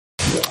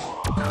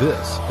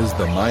This is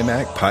the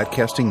MyMac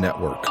Podcasting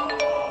Network.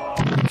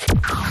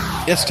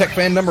 It's Tech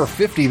Fan number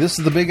 50. This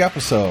is the big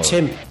episode.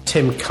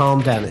 Tim,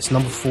 calm down. It's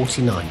number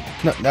 49.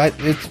 No,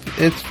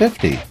 it's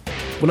 50.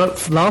 Well, no,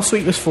 last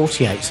week was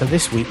 48, so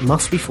this week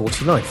must be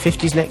 49.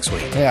 50's next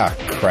week. Yeah,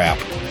 crap.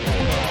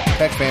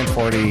 Tech Fan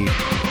 49.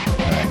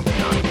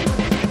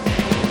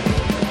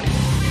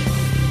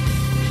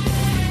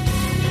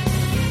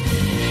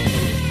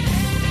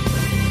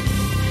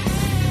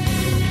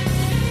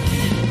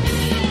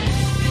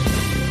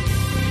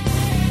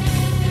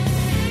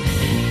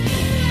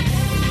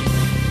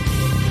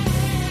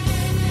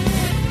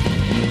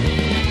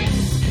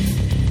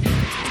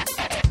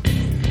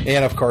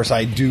 And, of course,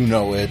 I do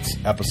know it's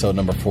episode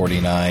number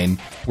 49.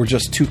 We're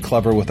just too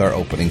clever with our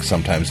openings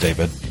sometimes,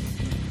 David.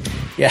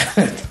 Yeah,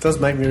 it does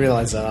make me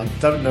realize that. I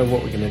don't know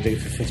what we're going to do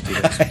for 50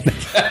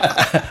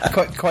 next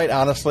week. Quite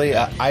honestly,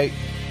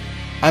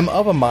 I'm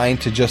of a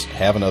mind to just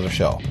have another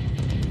show.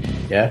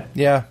 Yeah?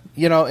 Yeah,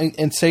 you know,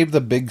 and save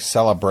the big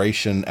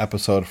celebration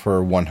episode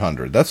for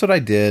 100. That's what I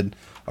did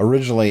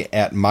originally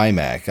at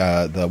MyMac.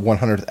 The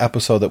 100th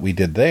episode that we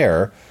did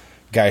there,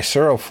 Guy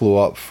Serro flew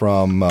up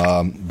from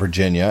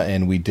Virginia,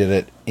 and we did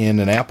it in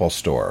an Apple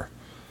store,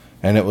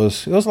 and it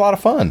was a lot of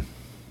fun.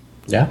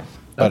 Yeah.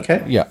 But,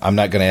 okay. Yeah, I'm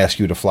not going to ask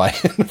you to fly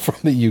in from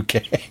the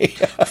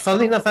UK.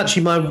 Funnily enough,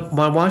 actually,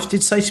 my wife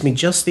did say to me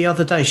just the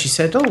other day. She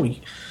said, "Oh,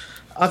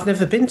 I've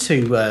never been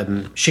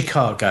to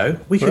Chicago.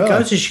 We could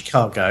go to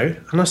Chicago."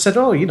 And I said,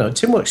 "Oh, you know,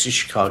 Tim works in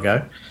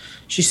Chicago."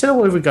 She said,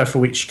 "Oh, we would go for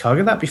a week to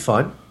Chicago. That'd be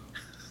fine."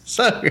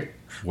 So,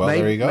 well,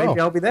 there you go. Maybe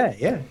I'll be there.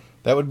 Yeah.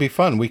 That would be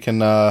fun. We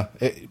can. I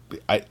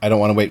don't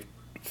want to wait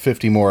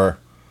 50 more.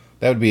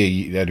 That'd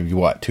be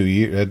what, 2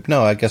 years?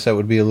 No, I guess that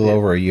would be a little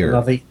over a year.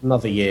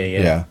 Another year.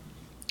 Yeah.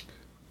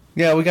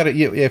 Yeah. We got to.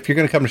 If you're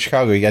going to come to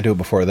Chicago, you got to do it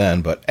before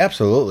then. But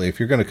absolutely, if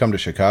you're going to come to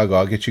Chicago,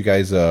 I'll get you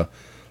guys a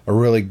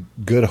really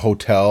good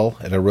hotel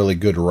at a really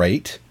good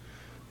rate.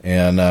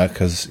 And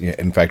because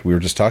in fact, we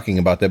were just talking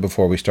about that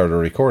before we started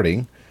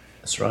recording.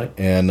 That's right.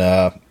 And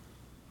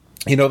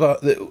you know,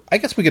 I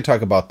guess we could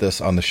talk about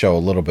this on the show a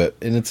little bit,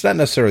 and it's not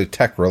necessarily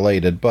tech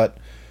related, but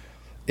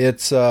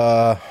it's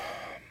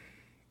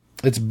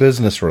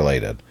business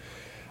related.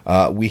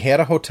 We had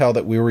a hotel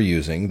that we were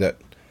using that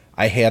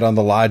I had on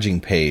the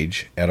lodging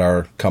page at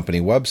our company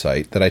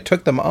website that I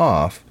took them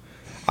off.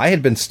 I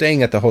had been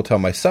staying at the hotel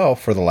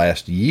myself for the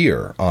last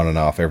year, on and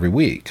off every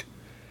week,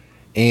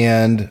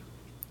 and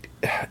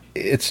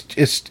it's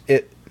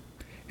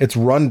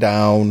run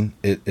down.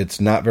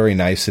 It's not very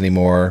nice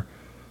anymore.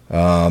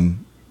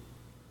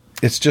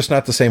 It's just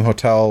not the same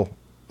hotel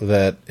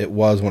that it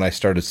was when I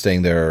started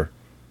staying there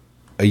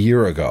a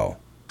year ago.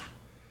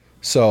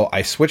 So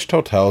I switched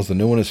hotels. The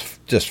new one is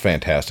just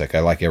fantastic.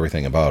 I like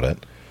everything about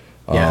it.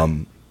 Yeah.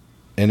 And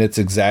it's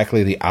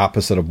exactly the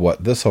opposite of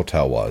what this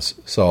hotel was.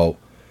 So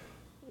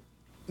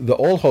the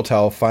old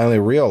hotel finally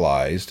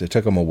realized, it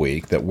took them a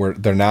week,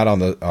 that they're not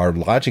on our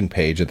lodging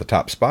page at the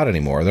top spot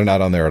anymore. They're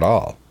not on there at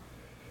all.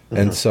 Mm-hmm.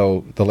 And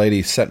so the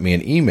lady sent me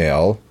an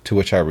email to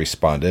which I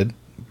responded,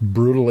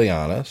 brutally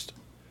honest,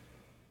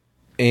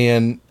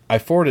 and I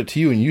forwarded it to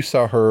you, and you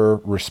saw her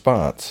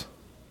response.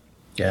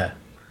 Yeah.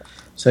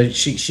 So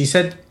she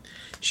said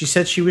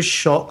she was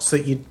shocked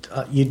that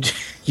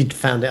you'd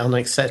found it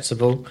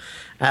unacceptable,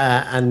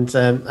 and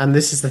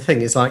this is the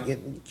thing. It's like,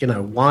 you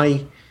know,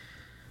 why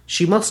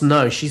she must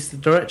know. She's the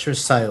director of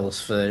sales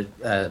for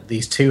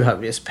these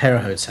it's a pair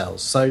of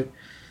hotels, so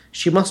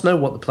she must know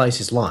what the place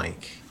is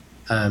like.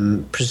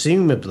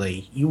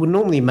 Presumably, you would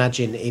normally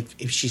imagine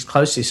if she's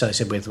closely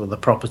associated with the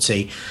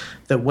property,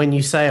 that when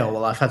you say, "Oh,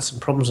 well, I've had some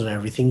problems and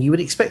everything," you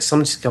would expect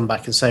someone to come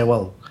back and say,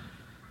 "Well,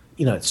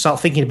 you know, start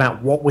thinking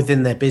about what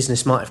within their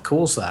business might have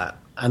caused that,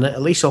 and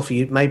at least offer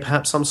you maybe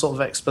perhaps some sort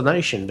of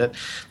explanation." But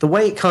the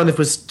way it kind of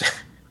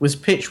was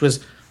pitched was,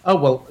 "Oh,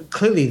 well,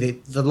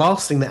 clearly the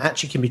last thing that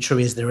actually can be true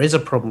is there is a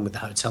problem with the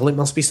hotel. It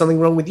must be something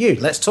wrong with you.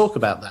 Let's talk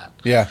about that."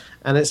 Yeah.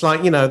 And it's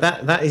like, you know,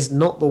 that is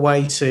not the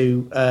way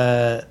to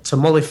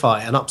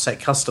mollify an upset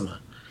customer.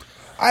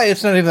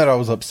 It's not even that I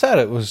was upset.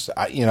 It was,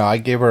 you know, I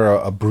gave her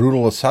a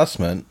brutal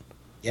assessment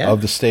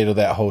of the state of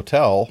that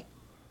hotel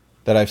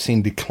that I've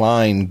seen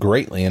decline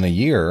greatly in a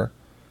year.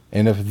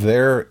 And if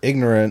they're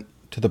ignorant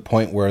to the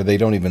point where they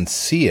don't even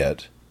see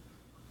it,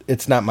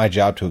 it's not my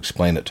job to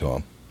explain it to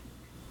them.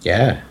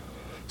 Yeah.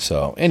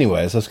 So,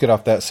 anyways, let's get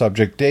off that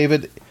subject.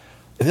 David,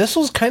 this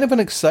was kind of an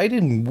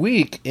exciting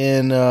week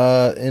in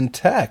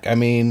tech. I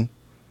mean,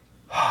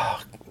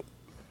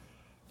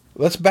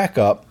 let's back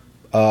up.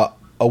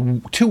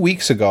 2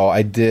 weeks ago,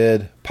 I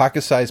did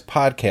Pocket Size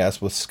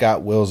Podcast with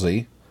Scott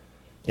Wilsey,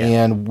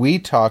 and we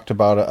talked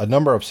about a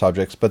number of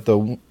subjects.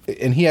 And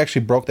he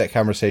actually broke that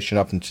conversation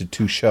up into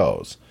 2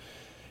 shows.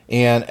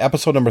 And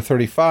episode number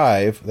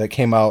 35 that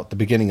came out the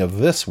beginning of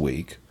this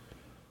week,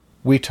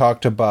 we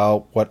talked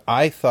about what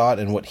I thought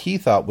and what he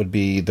thought would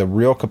be the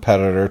real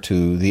competitor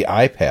to the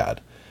iPad.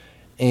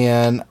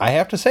 And I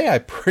have to say, I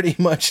pretty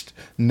much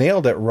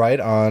nailed it right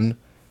on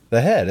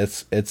the head.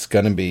 It's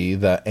going to be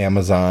the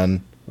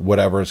Amazon,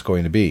 whatever it's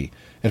going to be.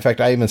 In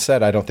fact, I even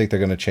said I don't think they're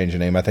going to change the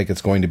name. I think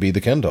it's going to be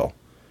the Kindle.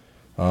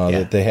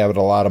 That they have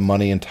a lot of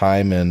money and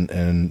time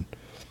and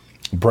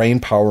brain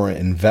power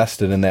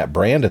invested in that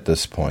brand at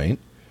this point,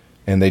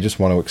 and they just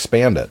want to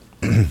expand it.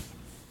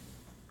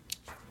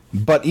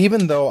 But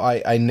even though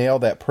I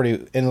nailed that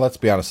pretty, and let's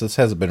be honest, this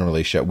hasn't been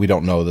released yet. We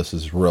don't know this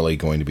is really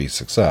going to be a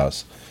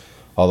success,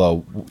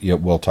 although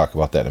we'll talk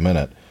about that in a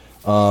minute.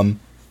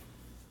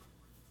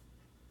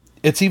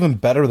 It's even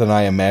better than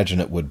I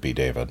imagined it would be,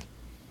 David.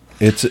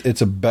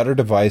 It's a better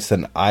device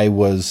than I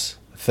was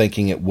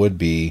thinking it would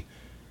be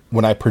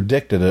when I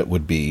predicted it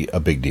would be a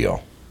big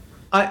deal.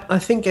 I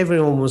think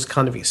everyone was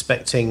kind of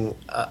expecting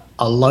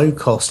a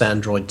low-cost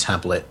Android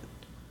tablet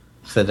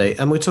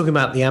and we're talking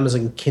about the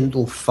Amazon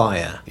Kindle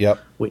Fire,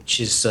 which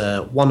is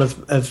one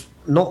of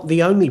not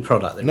the only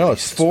product. No,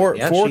 it's four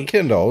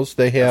Kindles.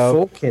 They have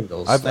 4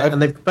 Kindles,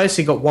 and they've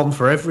basically got one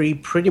for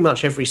pretty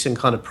much every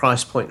single kind of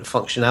price point and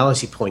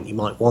functionality point you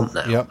might want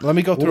now. Yep. Let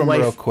me go through them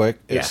real quick.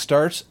 It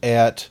starts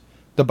at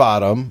the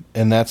bottom,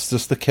 and that's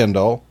just the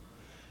Kindle.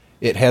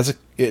 It has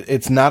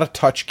it's not a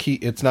touch key.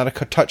 It's not a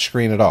touch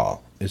screen at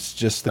all. It's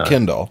just the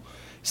Kindle.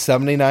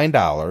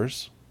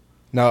 $79.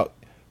 Now,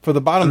 for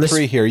the bottom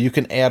 3 here, you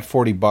can add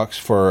 $40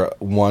 for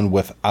one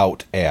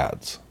without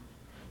ads.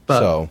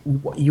 But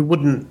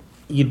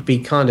you'd be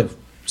kind of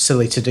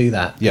silly to do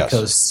that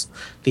because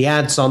the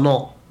ads are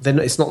not.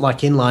 It's not like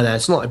inline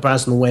ads. It's not like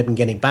browsing the web and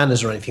getting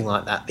banners or anything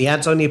like that. The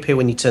ads only appear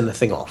when you turn the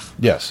thing off.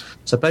 Yes.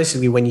 So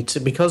basically,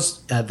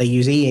 because they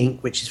use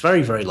e-ink, which is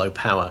very, very low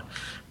power,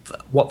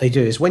 what they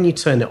do is when you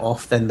turn it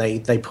off, then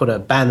they put a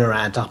banner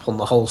ad up on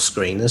the whole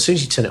screen. And as soon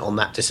as you turn it on,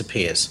 that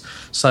disappears.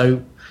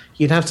 So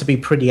you'd have to be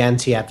pretty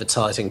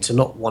anti-advertising to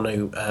not want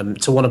to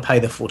pay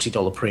the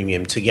 $40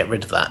 premium to get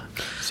rid of that.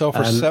 So for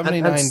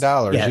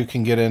 $79, you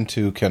can get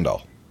into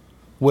Kindle.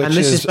 And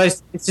this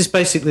is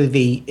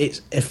basically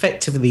it's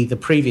effectively the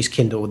previous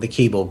Kindle with the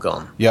keyboard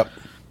gone. Yep.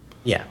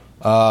 Yeah.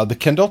 The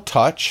Kindle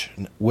Touch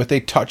with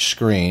a touch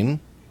screen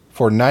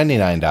for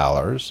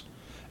 $99.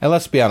 And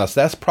let's be honest,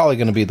 that's probably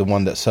going to be the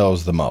one that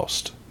sells the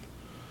most.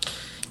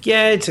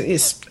 Yeah, it's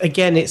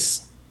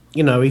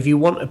if you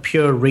want a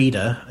pure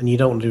reader and you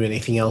don't want to do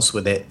anything else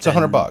with it, it's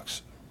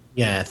 $100.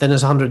 Yeah, then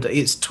it's $100.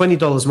 It's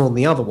 $20 more than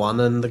the other one,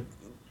 and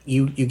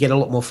you get a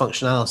lot more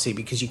functionality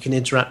because you can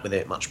interact with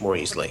it much more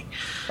easily.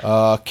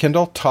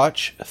 Kindle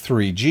Touch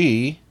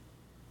 3G,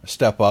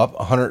 step up,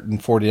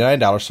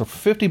 $149. So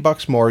for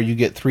 $50 more, you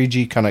get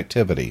 3G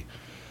connectivity.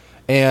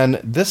 And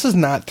this is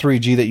not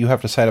 3G that you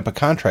have to sign up a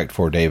contract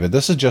for, David.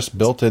 This is just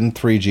built-in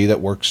 3G that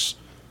works.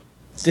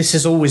 This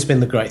has always been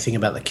the great thing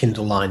about the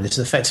Kindle line. It's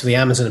effectively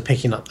Amazon are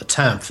picking up the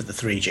tab for the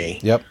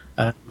 3G. Yep.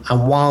 And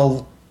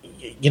while,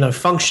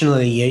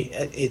 functionally,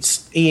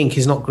 e-ink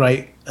is not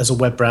great as a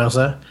web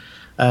browser,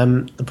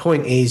 the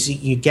point is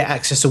you get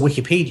access to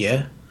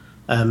Wikipedia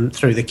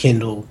through the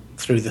Kindle,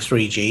 through the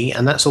 3G,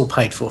 and that's all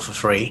paid for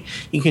free.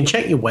 You can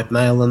check your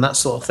webmail and that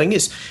sort of thing.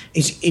 It's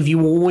if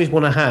you always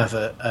want to have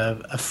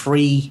a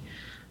free,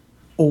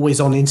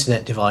 always-on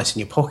internet device in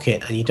your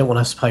pocket and you don't want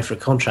to have to pay for a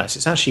contract,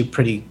 it's actually a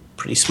pretty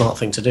smart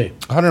thing to do.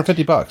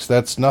 $150,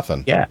 that's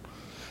nothing. Yeah.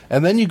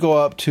 And then you go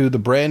up to the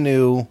brand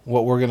new,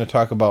 what we're going to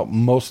talk about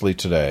mostly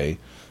today,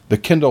 the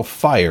Kindle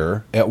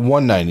Fire at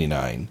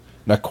 $199.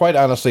 Now, quite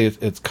honestly,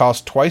 it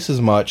costs twice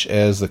as much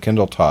as the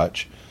Kindle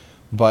Touch,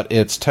 but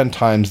it's 10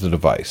 times the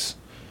device.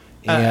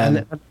 And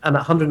at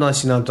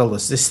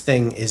 $199, this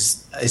thing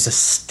is a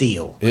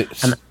steal.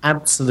 It's an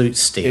absolute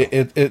steal.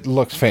 It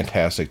looks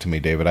fantastic to me,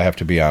 David. I have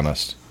to be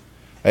honest.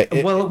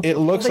 It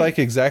looks like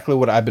exactly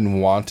what I've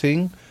been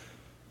wanting,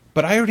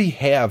 but I already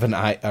have an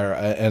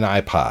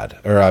iPad.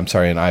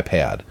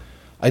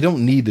 I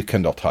don't need the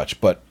Kindle Touch,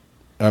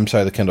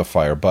 the Kindle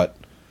Fire, but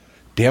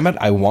damn it,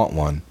 I want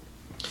one.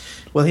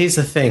 Well, here's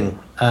the thing.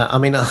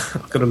 I've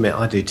got to admit,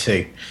 I do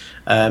too.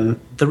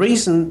 The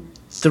reason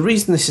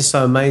this is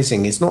so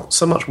amazing is not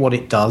so much what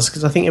it does,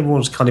 because I think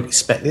everyone's kind of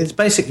expecting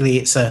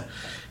it.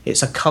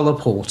 It's a color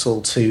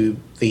portal to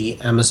the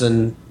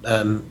Amazon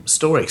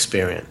store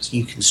experience.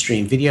 You can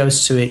stream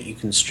videos to it. You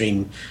can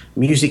stream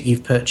music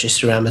you've purchased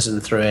through Amazon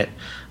through it.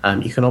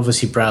 You can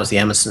obviously browse the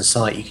Amazon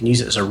site. You can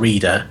use it as a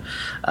reader.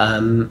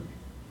 And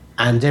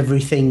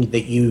everything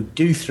that you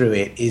do through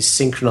it is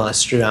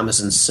synchronized through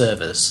Amazon's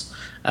servers.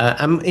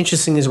 And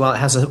interesting as well, it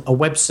has a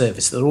web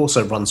service that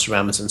also runs through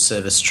Amazon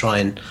servers to try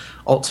and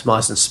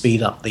optimize and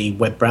speed up the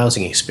web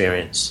browsing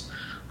experience.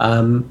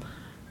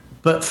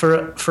 But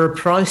for a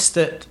price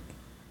that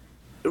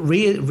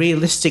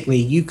realistically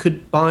you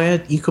could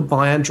buy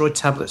Android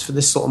tablets for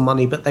this sort of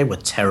money, but they were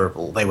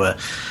terrible. They were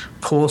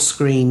poor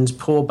screens,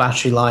 poor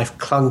battery life,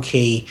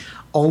 clunky,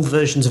 old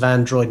versions of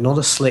Android, not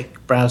a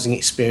slick browsing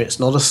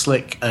experience, not a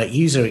slick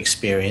user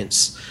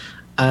experience.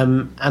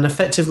 And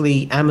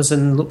effectively,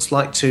 Amazon looks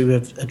like to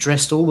have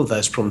addressed all of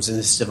those problems in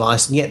this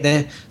device, and yet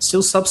they're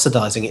still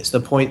subsidizing it to the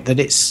point that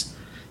it's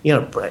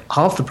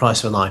half the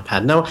price of an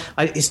iPad. Now,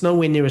 it's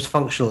nowhere near as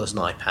functional as an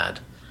iPad.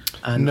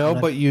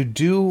 But you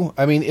do.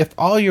 If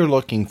all you're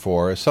looking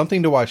for is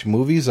something to watch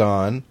movies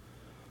on,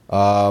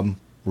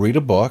 read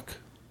a book,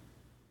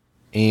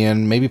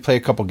 and maybe play a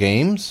couple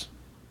games,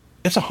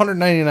 it's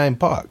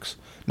 $199.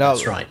 Now,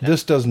 That's right.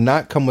 this does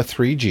not come with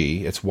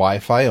 3G. It's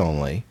Wi-Fi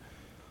only.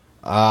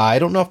 I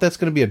don't know if that's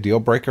going to be a deal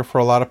breaker for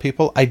a lot of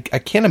people. I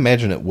can't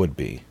imagine it would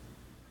be.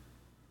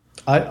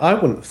 I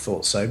wouldn't have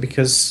thought so,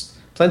 because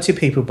plenty of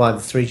people buy the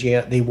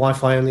 3G, the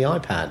Wi-Fi only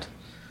iPad,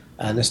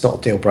 and it's not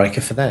a deal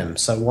breaker for them.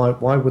 So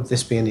why would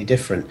this be any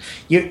different?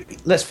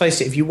 Let's face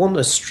it, if you want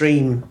to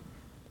stream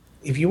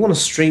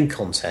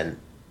content,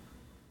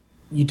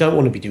 you don't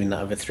want to be doing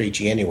that over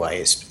 3G anyway.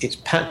 It's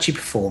patchy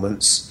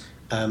performance,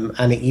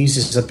 and it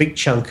uses a big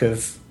chunk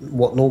of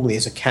what normally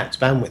is a capped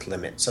bandwidth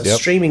limit. So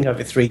streaming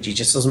over 3G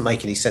just doesn't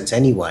make any sense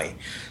anyway.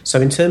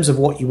 So in terms of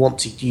what you want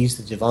to use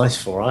the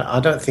device for, I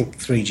don't think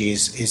 3G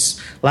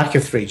is lack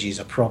of 3G is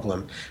a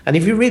problem. And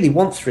if you really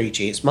want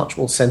 3G, it's much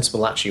more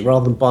sensible actually,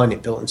 rather than buying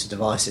it built into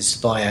devices,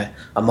 to buy a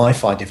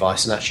MiFi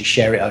device and actually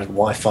share it over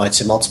Wi-Fi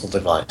to multiple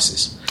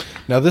devices.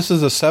 Now this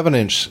is a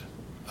 7-inch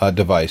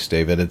device,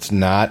 David. It's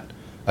not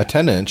a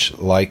 10-inch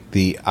like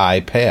the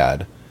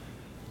iPad.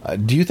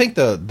 Do you think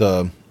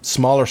the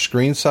smaller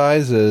screen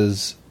size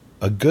is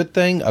a good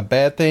thing, a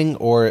bad thing,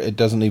 or it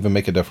doesn't even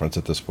make a difference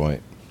at this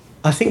point?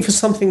 I think for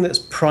something that's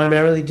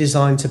primarily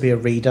designed to be a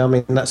reader, I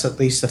mean, that's at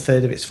least a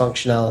third of its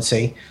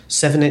functionality,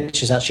 7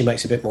 inches actually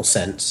makes a bit more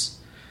sense,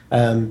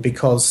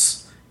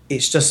 because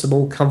it's just a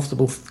more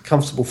comfortable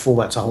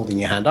format to hold in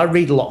your hand. I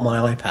read a lot on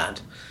my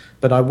iPad,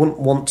 but I wouldn't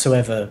want to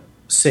ever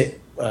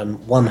sit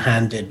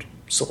one-handed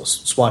sort of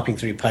swiping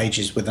through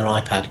pages with an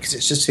iPad, because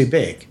it's just too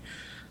big.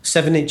 A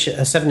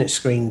 7-inch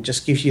screen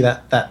just gives you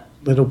that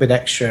little bit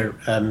extra,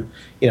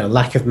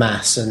 lack of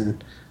mass,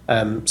 and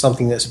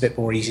something that's a bit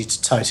more easy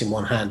to tote in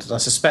one hand. And I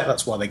suspect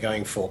that's what they're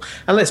going for.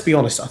 And let's be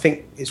honest, I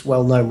think it's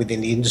well known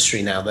within the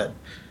industry now that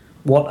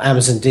what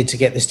Amazon did to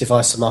get this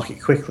device to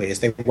market quickly is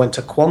they went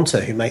to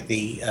Quanta, who make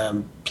the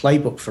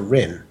playbook for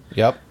RIM.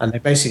 Yep. And they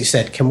basically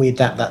said, can we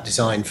adapt that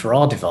design for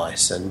our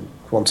device? And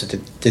Quanta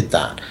did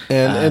that.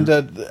 And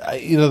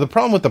the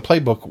problem with the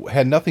playbook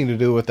had nothing to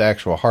do with the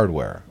actual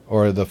hardware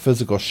or the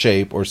physical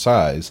shape or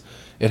size.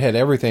 It had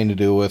everything to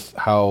do with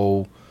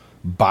how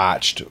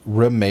botched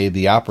RIM made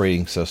the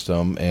operating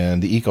system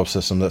and the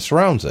ecosystem that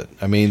surrounds it.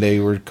 I mean, they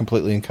were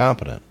completely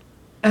incompetent.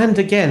 And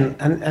again,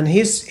 and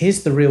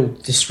here's the real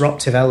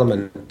disruptive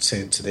element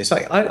to this.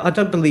 I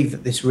don't believe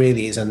that this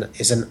really is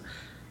an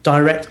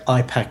direct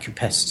iPad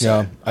competitor.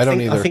 Yeah, I don't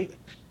either.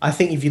 I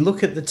think if you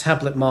look at the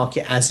tablet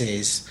market as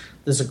is,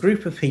 there's a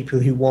group of people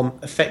who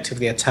want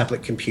effectively a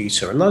tablet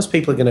computer, and those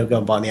people are going to go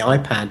and buy the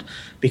iPad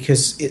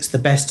because it's the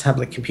best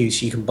tablet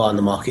computer you can buy on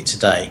the market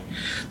today.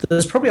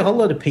 There's probably a whole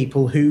lot of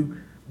people who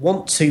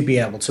want to be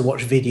able to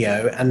watch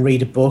video and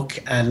read a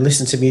book and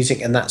listen to music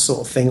and that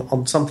sort of thing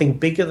on something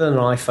bigger than an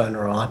iPhone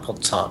or an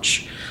iPod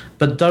Touch,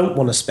 but don't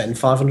want to spend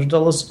 $500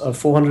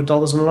 or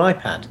 $400 on an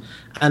iPad.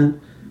 And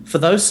for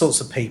those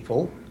sorts of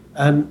people,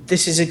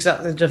 this is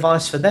exactly the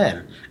device for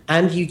them.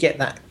 And you get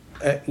that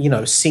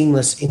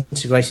seamless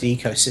integrated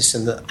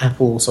ecosystem that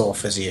Apple also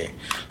offers you.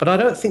 But I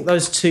don't think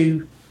those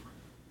two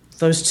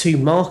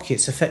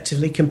markets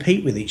effectively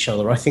compete with each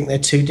other. I think they're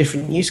two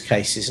different use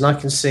cases. And I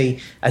can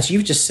see, as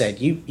you've just said,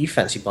 you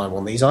fancy buying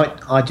one of these.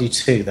 I do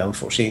too, though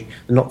unfortunately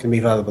they're not going to be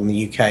available in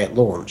the UK at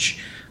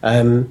launch.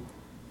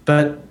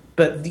 But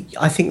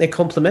I think they're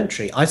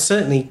complementary. I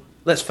certainly,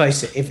 let's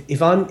face it,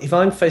 if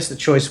I'm faced the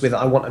choice with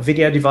I want a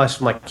video device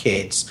for my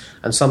kids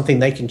and something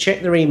they can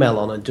check their email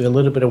on and do a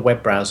little bit of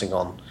web browsing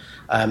on,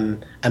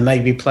 and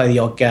maybe play the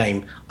odd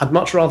game, I'd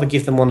much rather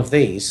give them one of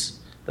these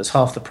that's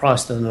half the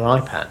price than an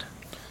iPad.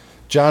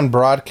 John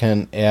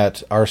Brodkin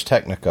at Ars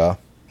Technica,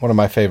 one of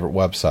my favorite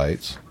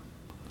websites,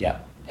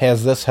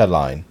 has this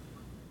headline,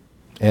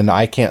 and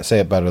I can't say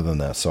it better than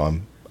this, so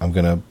I'm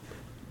going to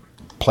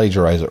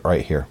plagiarize it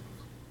right here.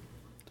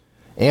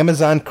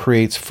 Amazon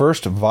creates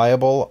first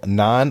viable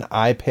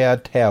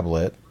non-iPad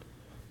tablet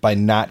by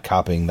not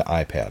copying the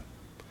iPad.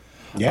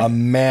 Yeah.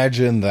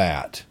 Imagine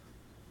that.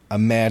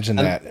 And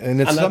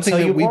it's something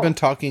that we've been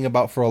talking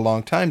about for a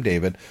long time,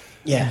 David.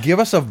 Yeah. Give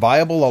us a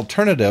viable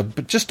alternative,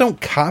 but just don't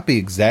copy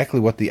exactly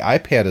what the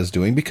iPad is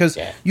doing, because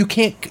you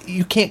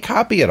can't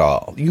copy it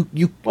all.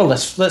 Well,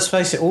 let's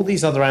face it, all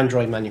these other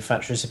Android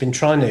manufacturers have been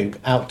trying to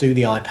outdo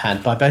the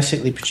iPad by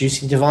basically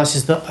producing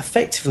devices that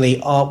effectively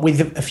are,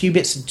 with a few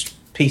bits and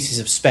pieces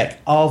of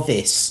spec, are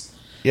this.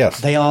 Yes.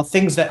 They are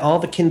things that are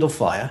the Kindle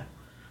Fire,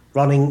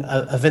 running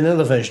a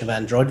vanilla version of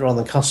Android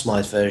rather than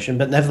customized version,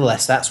 but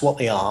nevertheless, that's what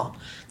they are.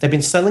 They've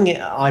been selling it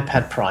at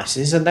iPad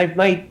prices, and they've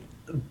made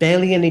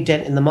barely any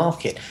dent in the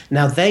market.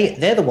 Now,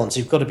 they're the ones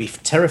who've got to be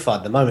terrified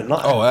at the moment. Not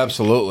Apple,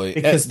 absolutely.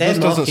 Because their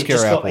this doesn't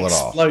scare Apple at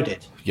all.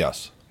 Exploded.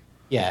 Yes.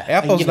 Yeah.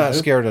 Apple's not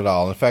scared at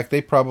all. In fact,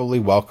 they probably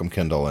welcome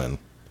Kindle and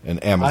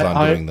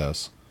Amazon doing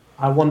this.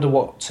 I wonder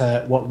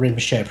what RIM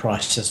share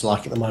price is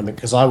like at the moment,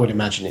 because I would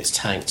imagine it's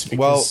tanked.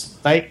 Because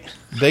they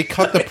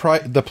cut the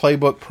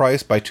playbook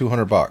price by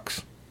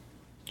 $200,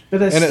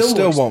 and it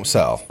still won't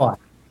sell.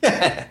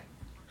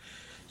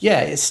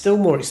 Yeah, it's still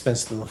more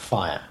expensive than the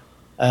Fire.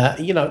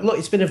 Look,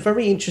 it's been a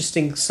very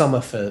interesting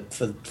summer for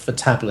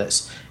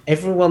tablets.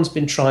 Everyone's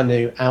been trying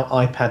to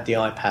out-iPad the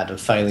iPad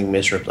and failing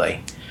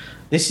miserably.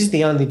 This is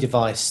the only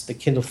device, the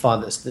Kindle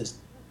Fire, that's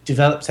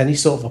developed any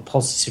sort of a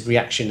positive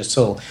reaction at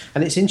all.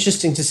 And it's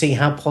interesting to see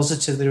how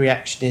positive the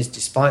reaction is,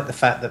 despite the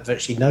fact that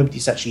virtually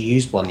nobody's actually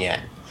used one yet.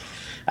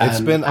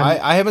 It's been.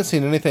 I haven't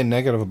seen anything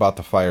negative about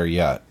the Fire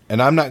yet,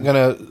 and I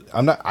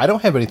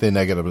don't have anything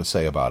negative to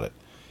say about it.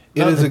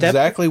 It is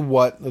exactly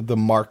what the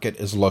market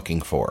is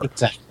looking for.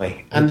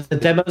 Exactly, and the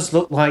demos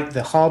looked like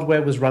the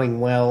hardware was running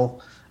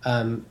well.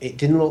 It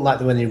didn't look like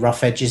there were any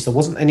rough edges. There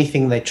wasn't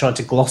anything they tried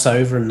to gloss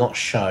over and not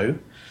show.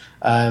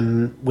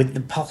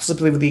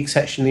 Possibly with the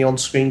exception of the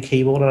on-screen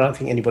keyboard, I don't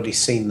think anybody's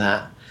seen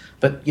that.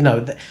 But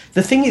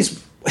the thing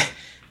is,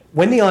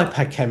 when the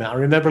iPad came out, I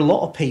remember a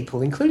lot of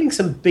people, including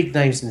some big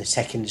names in the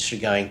tech industry,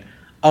 going,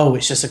 "Oh,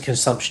 it's just a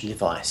consumption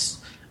device.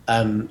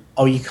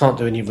 Oh, you can't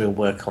do any real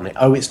work on it.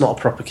 Oh, it's not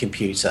a proper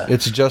computer.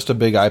 It's just a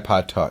big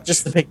iPod Touch.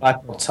 Just a big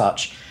iPod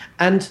Touch."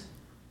 And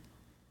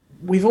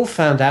we've all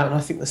found out, and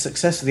I think the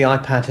success of the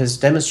iPad has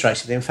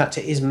demonstrated that, in fact,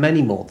 it is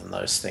many more than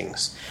those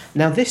things.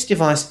 Now, this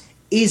device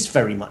is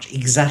very much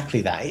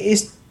exactly that. It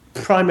is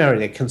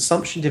primarily a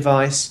consumption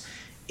device.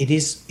 It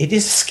is a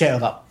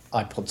scaled-up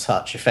iPod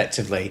Touch,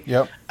 effectively.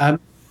 Yep.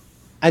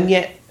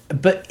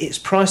 But it's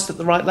priced at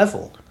the right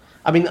level.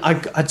 I mean,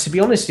 to be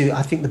honest with you,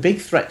 I think the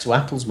big threat to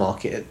Apple's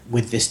market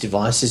with this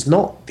device is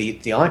not the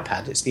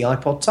iPad, it's the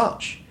iPod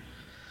Touch.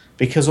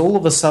 Because all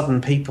of a sudden,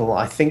 people,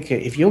 I think,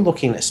 if you're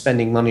looking at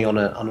spending money on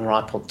an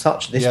iPod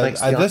Touch,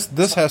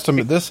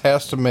 this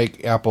has to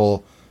make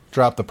Apple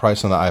drop the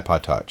price on the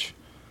iPod Touch.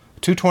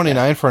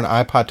 $229 for an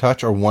iPod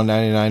Touch, or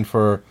 $199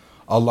 for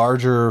a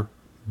larger,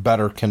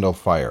 better Kindle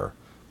Fire.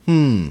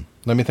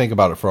 Let me think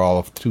about it for all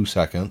of 2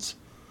 seconds.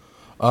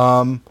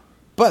 But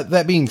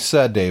that being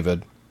said,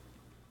 David,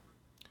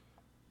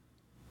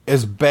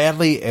 as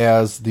badly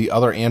as the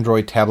other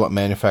Android tablet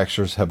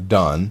manufacturers have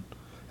done,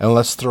 and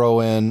let's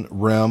throw in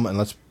RIM and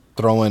let's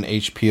throw in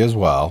HP as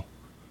well.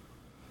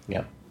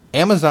 Yep.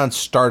 Amazon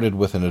started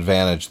with an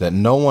advantage that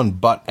no one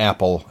but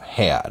Apple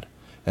had,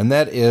 and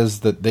that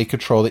is that they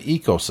control the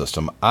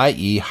ecosystem,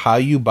 i.e. how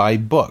you buy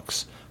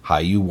books, how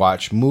you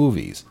watch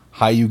movies,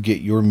 how you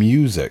get your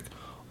music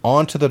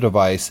onto the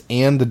device,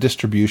 and the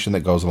distribution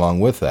that goes along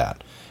with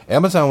that.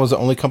 Amazon was the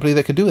only company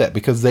that could do that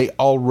because they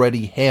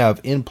already have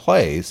in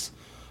place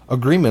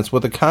agreements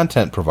with the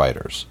content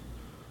providers.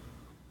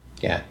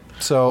 Yeah.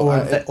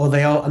 So,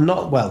 they are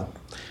not well.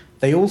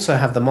 They also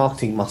have the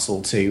marketing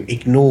muscle to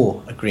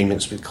ignore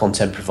agreements with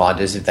content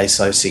providers if they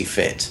so see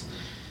fit.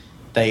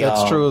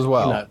 That's true as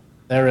well.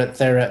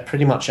 They're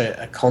pretty much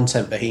a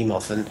content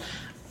behemoth, and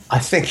I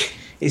think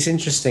it's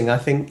interesting. I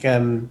think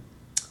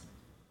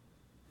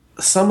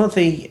some of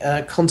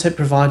the content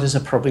providers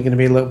are probably going to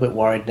be a little bit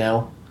worried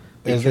now.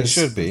 As they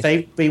should be.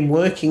 They've been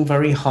working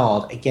very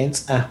hard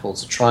against Apple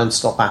to try and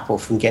stop Apple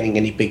from getting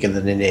any bigger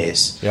than it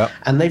is. Yep.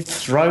 And they've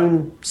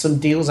thrown some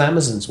deals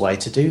Amazon's way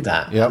to do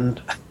that. Yep.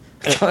 And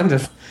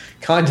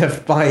kind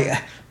of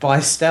by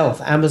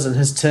stealth, Amazon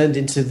has turned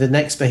into the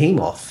next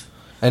behemoth.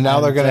 And now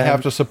they're going to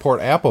have to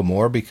support Apple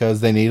more because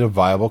they need a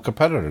viable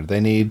competitor. They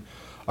need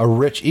a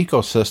rich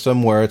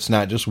ecosystem where it's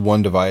not just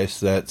one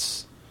device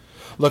that's...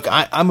 Look,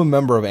 I'm a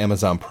member of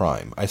Amazon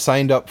Prime. I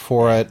signed up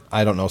for it,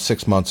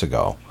 6 months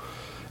ago.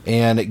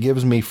 And it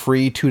gives me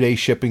free 2-day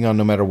shipping on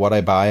no matter what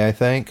I buy, I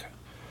think.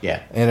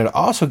 Yeah. And it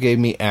also gave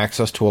me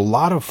access to a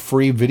lot of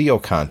free video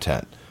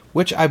content,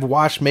 which I've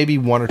watched maybe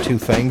 1 or 2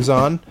 things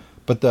on.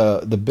 But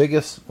the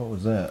biggest... What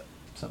was that?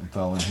 Something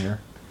fell in here.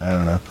 I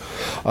don't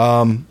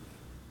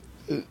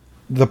know.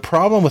 The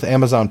problem with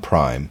Amazon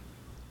Prime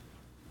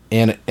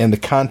and the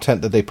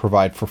content that they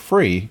provide for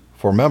free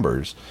for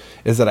members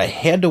is that I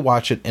had to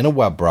watch it in a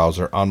web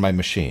browser on my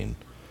machine.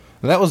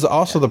 And that was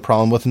also the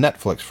problem with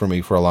Netflix for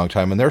me for a long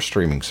time in their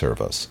streaming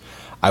service.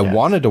 I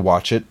wanted to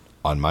watch it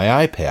on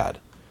my iPad.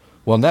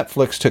 Well,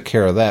 Netflix took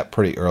care of that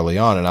pretty early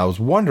on, and I was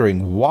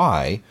wondering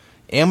why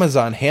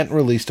Amazon hadn't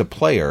released a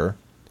player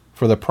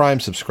for the Prime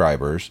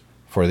subscribers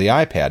for the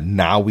iPad.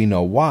 Now we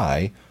know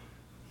why.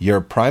 You're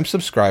a Prime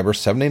subscriber,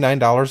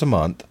 $79 a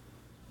month.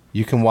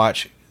 You can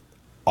watch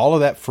all of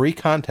that free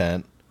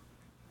content,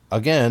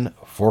 again,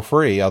 for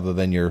free, other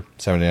than your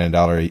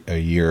 $79 a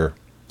year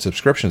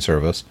subscription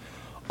service,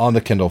 on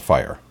the Kindle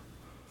Fire.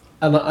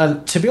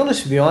 And to be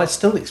honest with you, I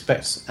still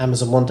expect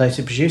Amazon one day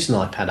to produce an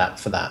iPad app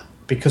for that.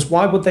 Because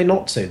why would they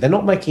not to? They're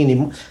not making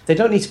any... They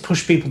don't need to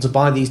push people to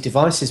buy these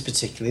devices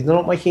particularly. They're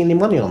not making any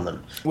money on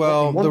them.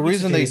 Well, the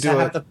reason they do it...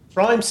 have the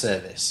Prime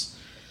service.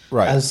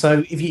 Right. And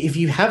so if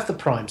you have the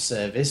Prime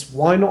service,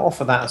 why not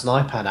offer that as an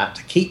iPad app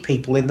to keep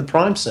people in the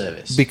Prime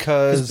service?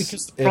 Because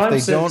the Prime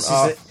if they don't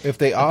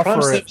offer Prime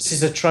it... service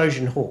is a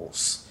Trojan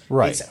horse.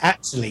 Right. It's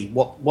actually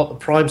what the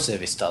Prime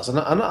service does. And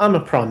I'm a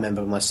Prime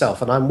member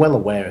myself, and I'm well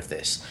aware of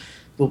this.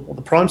 What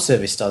the Prime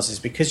service does is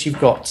because you've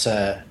got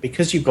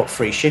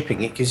free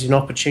shipping, it gives you an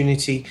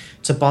opportunity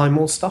to buy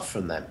more stuff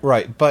from them.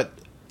 Right, but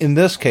in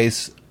this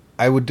case,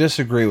 I would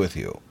disagree with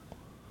you.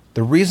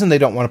 The reason they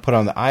don't want to put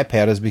on the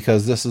iPad is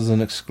because this is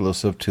an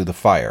exclusive to the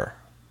Fire.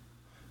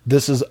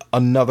 This is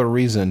another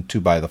reason to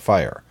buy the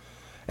Fire.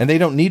 And they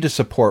don't need to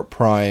support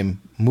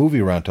Prime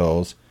movie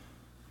rentals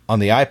on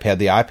the iPad.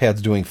 The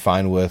iPad's doing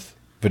fine with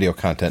video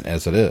content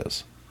as it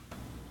is.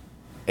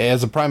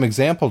 as a prime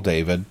example,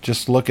 David,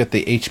 just look at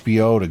the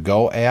HBO to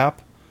Go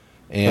app.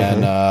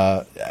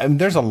 And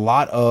there's a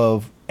lot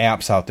of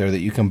apps out there that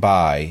you can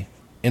buy,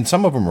 and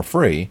some of them are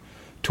free,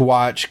 to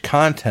watch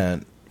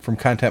content from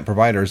content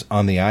providers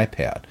on the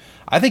iPad.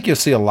 I think you'll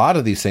see a lot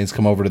of these things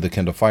come over to the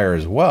Kindle Fire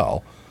as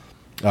well,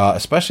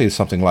 especially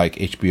something like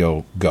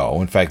HBO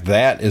Go. In fact,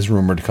 that is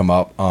rumored to come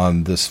up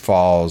on this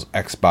fall's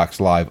Xbox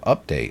Live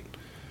update,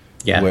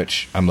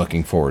 which I'm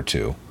looking forward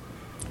to.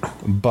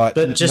 But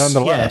just,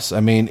 nonetheless, I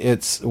mean,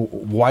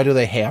 why do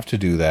they have to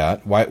do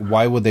that?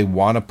 Why would they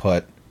want to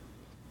put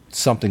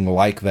something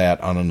like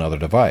that on another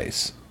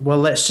device? Well,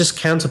 let's just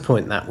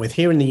counterpoint that with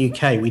here in the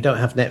UK, we don't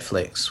have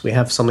Netflix. We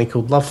have something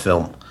called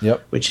LoveFilm,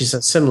 which is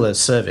a similar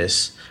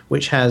service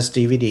which has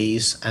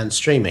DVDs and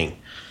streaming.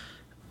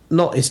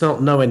 It's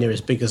not nowhere near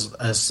as big as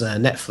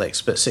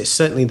Netflix, but it's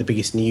certainly the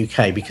biggest in the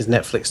UK because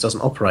Netflix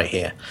doesn't operate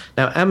here.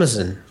 Now,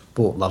 Amazon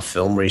bought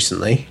LoveFilm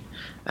recently,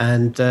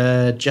 and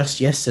just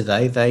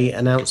yesterday they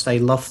announced a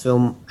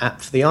LoveFilm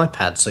app for the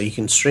iPad, so you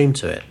can stream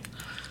to it.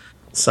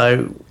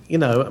 So,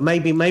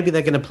 maybe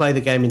they're going to play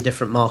the game in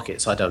different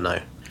markets. I don't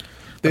know.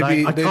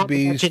 I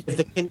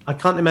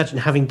can't imagine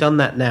having done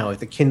that now. If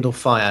the Kindle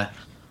Fire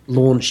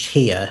launched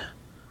here,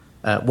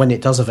 when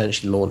it does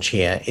eventually launch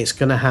here, it's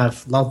going to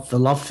have the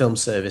LoveFilm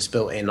service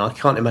built in. I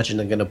can't imagine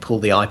they're going to pull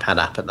the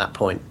iPad app at that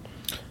point.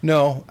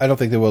 No, I don't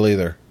think they will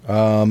either.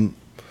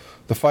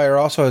 The Fire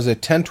also has a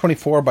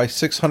 1024 by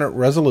 600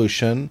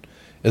 resolution,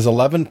 is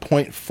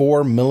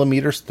 11.4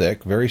 millimeters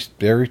thick, very,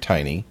 very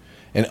tiny,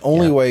 and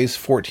only weighs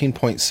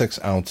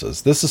 14.6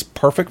 ounces. This is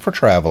perfect for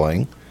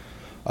traveling.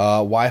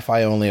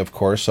 Wi-Fi only, of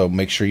course, so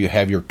make sure you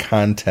have your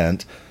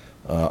content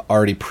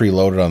already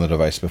preloaded on the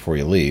device before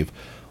you leave.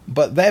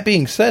 But that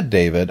being said,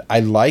 David, I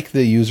like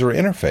the user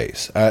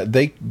interface.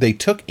 They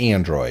took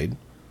Android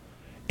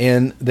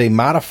and they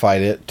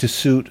modified it to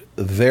suit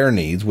their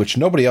needs, which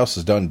nobody else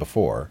has done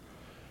before.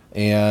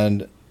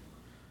 And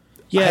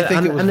I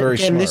think it was very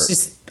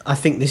smart. I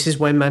think this is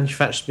where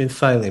manufacturers have been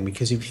failing,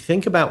 because if you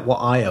think about what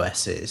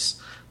iOS is,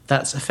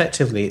 that's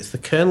effectively, it's the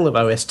kernel of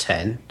OS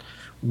X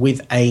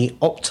with a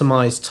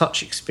optimized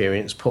touch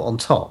experience put on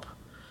top.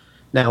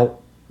 Now,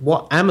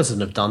 what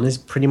Amazon have done is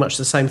pretty much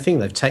the same thing.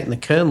 They've taken the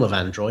kernel of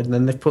Android and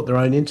then they've put their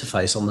own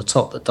interface on the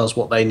top that does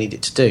what they need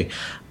it to do.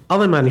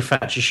 Other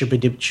manufacturers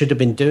should have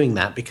been doing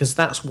that, because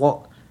that's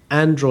what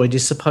Android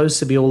is supposed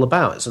to be all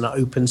about. It's an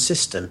open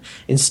system.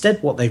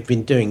 Instead, what they've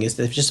been doing is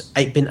they've just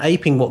been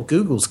aping what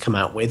Google's come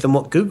out with, and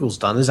what Google's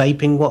done is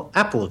aping what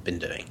Apple have been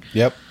doing.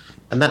 Yep.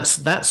 And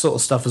that sort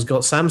of stuff has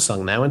got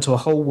Samsung now into a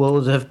whole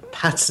world of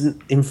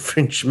patent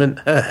infringement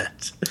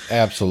hurt.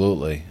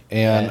 Absolutely.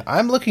 And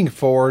I'm looking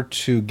forward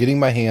to getting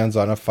my hands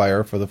on a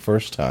Fire for the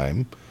first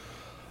time,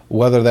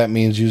 whether that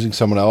means using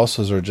someone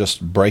else's or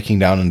just breaking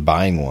down and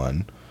buying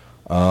one.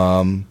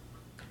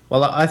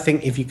 Well, I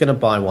think if you're going to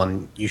buy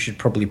one, you should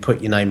probably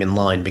put your name in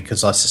line,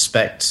 because I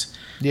suspect...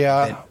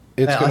 Yeah,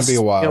 it's going to be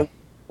a while.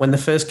 When the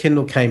first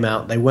Kindle came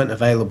out, they weren't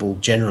available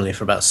generally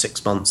for about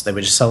 6 months. They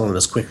were just selling them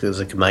as quickly as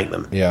they could make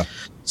them. Yeah.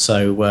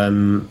 So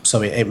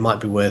it might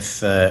be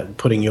worth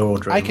putting your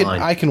order in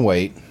line. I can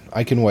wait.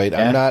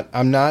 Yeah?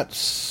 I'm not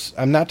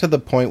to the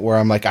point where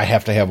I'm like, I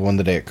have to have one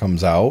the day it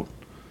comes out.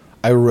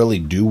 I really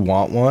do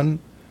want one,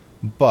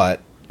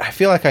 but I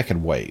feel like I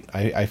could wait.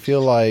 I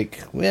feel like,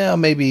 well,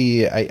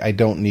 maybe I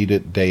don't need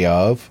it day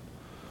of.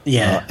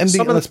 Yeah.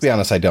 Let's be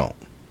honest, I don't.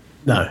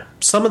 No.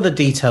 Some of the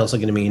details are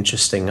going to be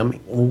interesting. I mean,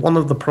 one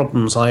of the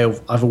problems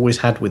I've always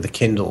had with the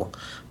Kindle,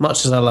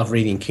 much as I love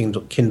reading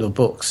Kindle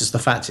books, is the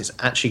fact it's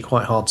actually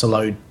quite hard to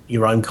load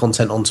your own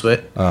content onto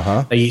it.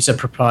 Uh-huh. They use a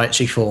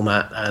proprietary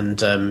format,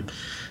 and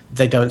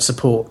they don't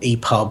support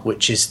EPUB,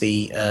 which is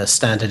the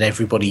standard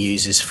everybody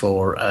uses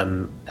for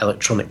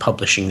electronic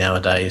publishing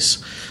nowadays.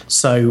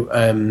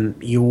 So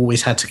you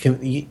always had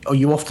to,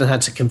 you often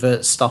had to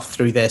convert stuff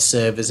through their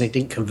servers, and it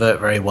didn't convert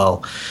very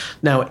well.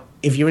 Now,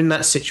 if you're in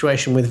that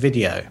situation with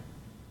video,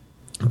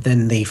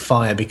 then the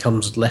Fire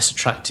becomes less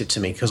attractive to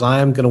me, because I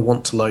am going to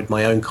want to load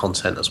my own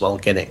content as well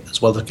as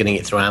getting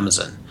it through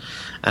Amazon.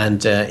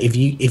 And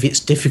if it's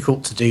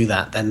difficult to do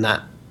that, then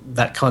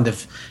that kind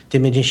of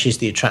diminishes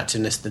the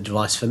attractiveness of the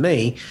device for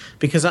me,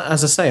 because,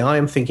 as I say, I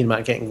am thinking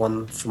about getting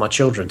one for my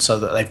children so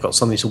that they've got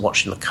something to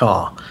watch in the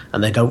car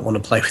and they don't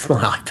want to play with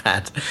my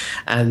iPad.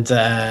 And,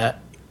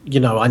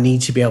 I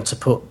need to be able to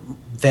put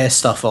their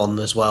stuff on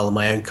as well, and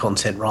my own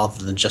content,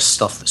 rather than just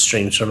stuff that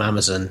streams from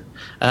Amazon.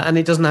 And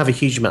it doesn't have a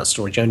huge amount of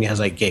storage. It only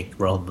has 8 gig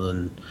rather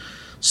than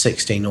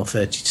 16 or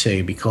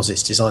 32, because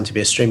it's designed to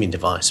be a streaming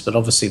device. But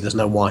obviously there's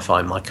no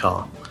Wi-Fi in my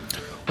car.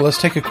 Well, let's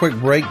take a quick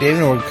break,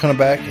 David, and we'll come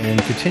back and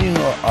continue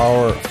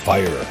our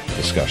Fire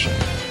discussion.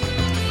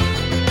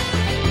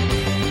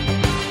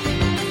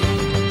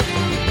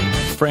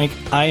 Frank,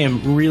 I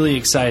am really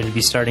excited to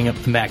be starting up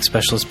the Mac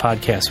Specialist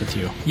podcast with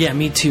you. Yeah,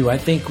 me too. I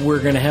think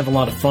we're going to have a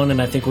lot of fun,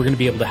 and I think we're going to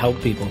be able to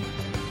help people.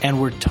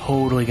 And we're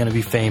totally going to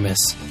be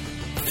famous.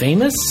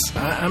 Famous?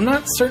 I'm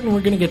not certain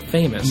we're going to get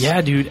famous. Yeah,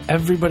 dude.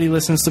 Everybody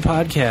listens to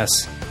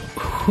podcasts.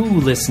 Who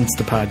listens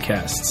to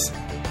podcasts?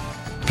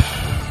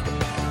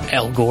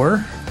 Al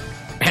Gore?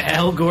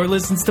 Al Gore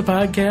listens to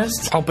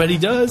podcasts? I'll bet he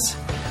does.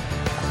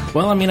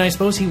 Well, I mean, I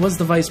suppose he was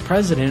the vice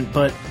president,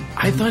 but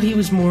I thought he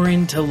was more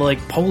into,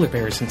 like, polar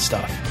bears and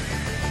stuff.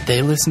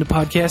 They listen to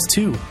podcasts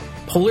too.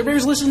 Polar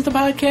bears listen to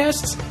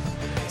podcasts?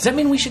 Does that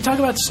mean we should talk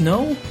about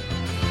snow?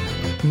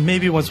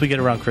 Maybe once we get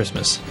around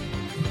Christmas.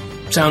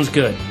 Sounds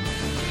good.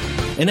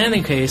 In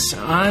any case,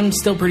 I'm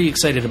still pretty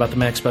excited about the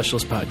Mac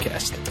Specialist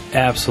podcast.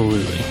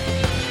 Absolutely.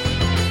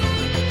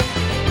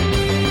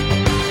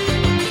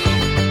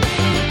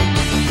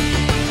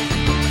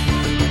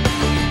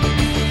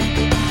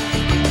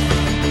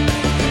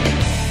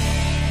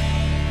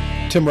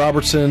 Tim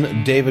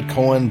Robertson, David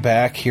Cohen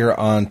back here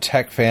on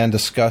Tech Fan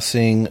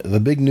discussing the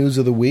big news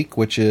of the week,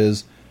 which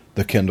is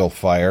the Kindle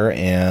Fire,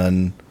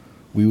 and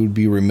we would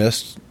be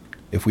remiss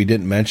if we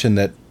didn't mention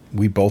that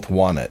we both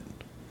want it.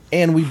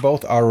 And we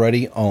both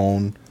already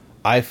own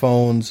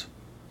iPhones,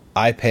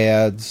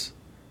 iPads.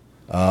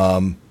 I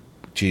own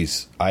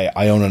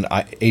an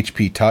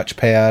HP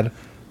touchpad.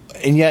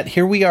 And yet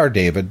here we are,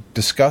 David,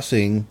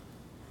 discussing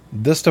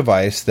this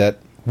device that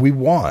we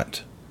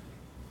want.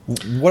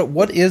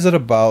 What is it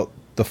about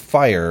the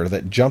Fire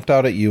that jumped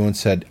out at you and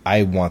said,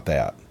 I want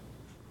that?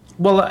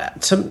 Well,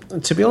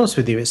 to be honest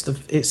with you, it's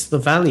the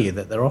value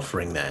that they're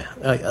offering there.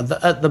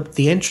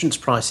 The entrance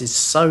price is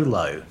so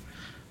low.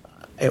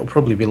 It'll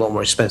probably be a lot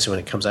more expensive when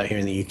it comes out here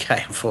in the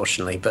UK,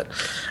 unfortunately. But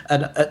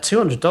at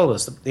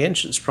 $200, the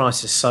entrance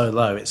price is so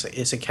low.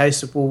 It's a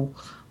case of, well,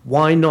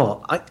 why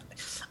not?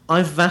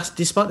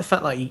 Despite the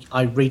fact that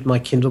I read my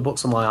Kindle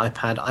books on my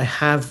iPad, I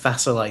have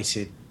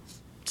vacillated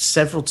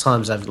several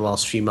times over the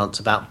last few months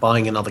about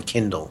buying another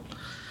Kindle.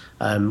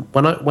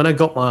 When I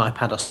got my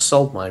iPad, I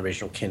sold my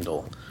original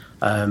Kindle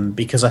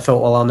because I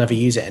thought, well, I'll never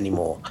use it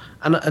anymore.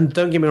 And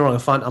don't get me wrong,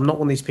 I'm not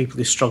one of these people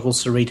who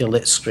struggles to read a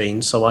lit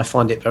screen, so I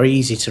find it very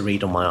easy to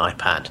read on my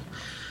iPad.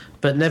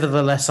 But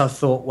nevertheless, I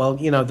thought, well,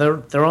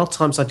 there are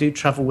times I do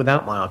travel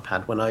without my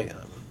iPad. When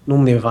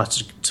normally if I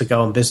have to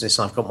go on business,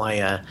 I've got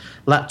my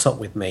laptop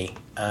with me.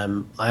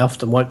 I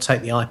often won't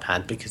take the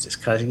iPad because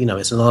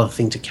it's another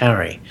thing to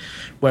carry.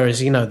 Whereas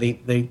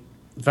the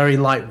very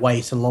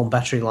lightweight and long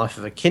battery life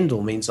of a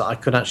Kindle means that I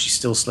could actually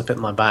still slip it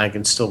in my bag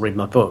and still read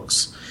my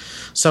books.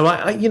 So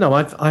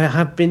I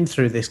have been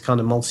through this kind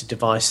of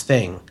multi-device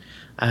thing,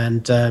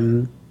 and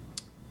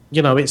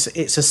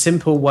it's a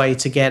simple way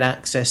to get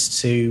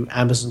access to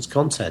Amazon's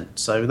content.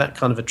 So that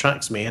kind of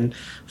attracts me, and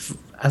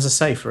as I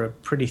say, for a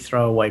pretty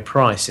throwaway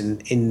price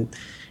in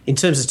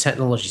terms of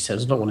technology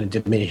terms, I don't want to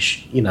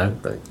diminish.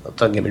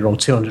 Don't get me wrong,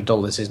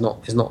 $200 is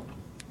not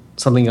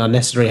something I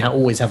necessarily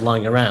always have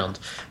lying around,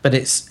 but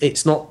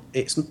it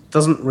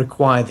doesn't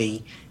require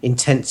the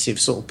intensive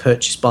sort of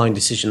purchase buying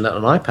decision that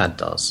an iPad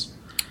does.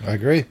 I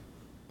agree.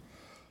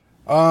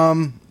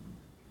 One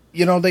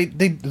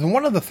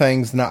of the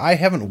things, now I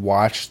haven't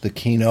watched the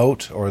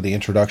keynote or the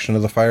introduction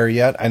of the Fire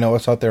yet. I know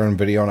it's out there in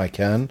video and I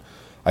can.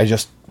 I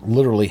just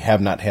literally have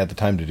not had the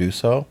time to do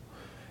so.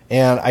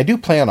 And I do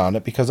plan on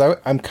it because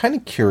I'm kind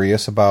of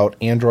curious about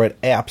Android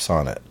apps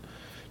on it.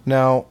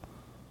 Now,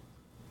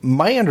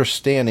 my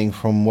understanding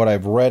from what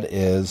I've read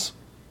is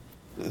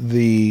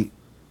the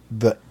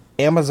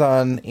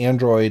Amazon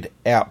Android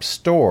App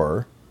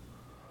Store,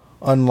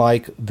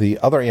 unlike the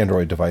other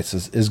Android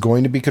devices, is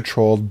going to be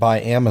controlled by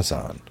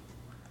Amazon.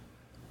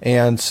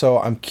 And so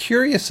I'm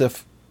curious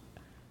if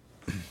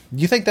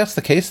you think that's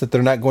the case, that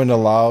they're not going to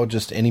allow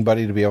just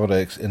anybody to be able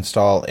to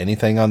install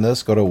anything on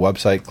this, go to a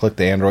website, click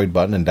the Android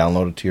button, and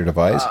download it to your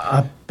device?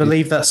 I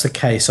believe that's the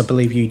case. I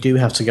believe you do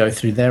have to go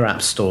through their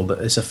app store that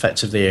is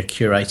effectively a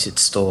curated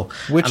store.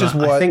 Which is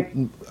what, I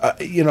think,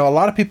 a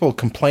lot of people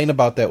complain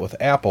about that with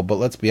Apple, but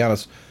let's be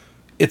honest,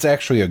 it's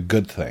actually a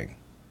good thing.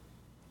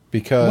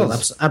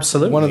 Because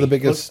absolutely, one of the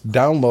biggest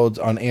downloads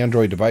on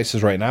Android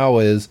devices right now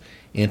is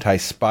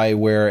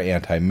anti-spyware,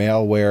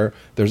 anti-malware.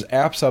 There's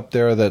apps up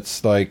there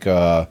that's like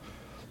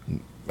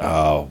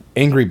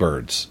Angry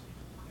Birds,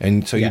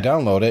 and so you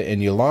download it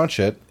and you launch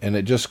it, and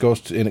it just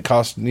goes and it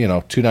costs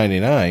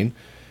 $2.99,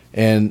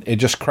 and it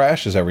just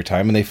crashes every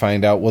time. And they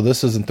find out, well,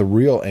 this isn't the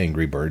real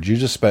Angry Birds. You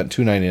just spent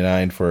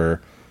 $2.99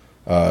 for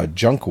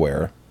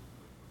junkware.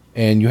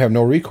 And you have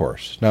no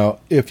recourse. Now,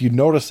 if you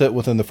notice it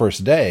within the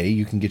first day,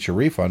 you can get your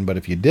refund. But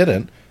if you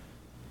didn't,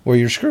 well,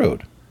 you're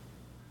screwed.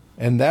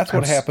 And that's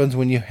what happens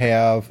when you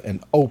have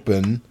an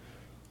open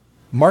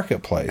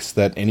marketplace,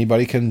 that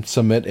anybody can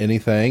submit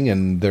anything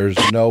and there's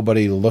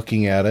nobody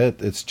looking at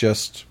it. It's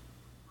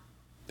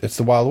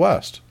the Wild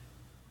West.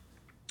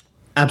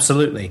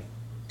 Absolutely.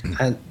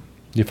 And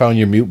you found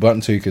your mute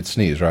button so you could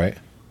sneeze, right?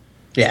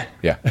 Yeah.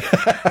 Yeah.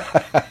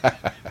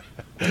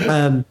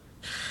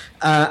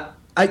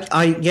 I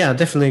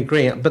definitely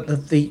agree. But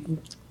the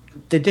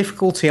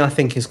difficulty, I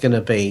think, is going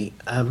to be,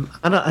 and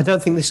I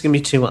don't think this is going to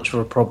be too much of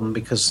a problem,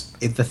 because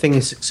if the thing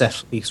is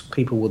successful,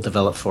 people will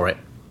develop for it.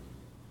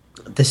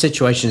 The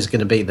situation is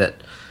going to be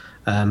that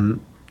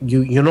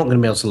you're not going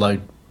to be able to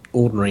load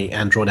ordinary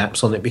Android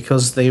apps on it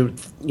because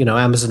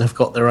Amazon have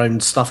got their own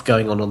stuff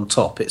going on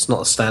top. It's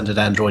not a standard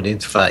Android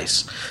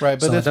interface. Right,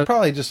 but it's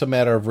probably just a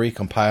matter of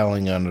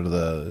recompiling under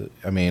the.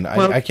 I mean,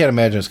 I can't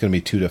imagine it's going to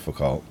be too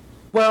difficult.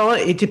 Well,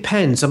 it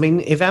depends. I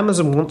mean, if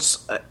Amazon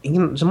wants,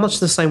 much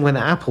the same way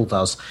that Apple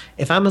does,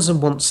 if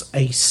Amazon wants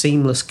a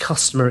seamless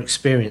customer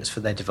experience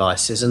for their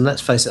devices, and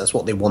let's face it, that's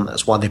what they want,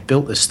 that's why they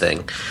built this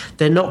thing,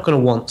 they're not going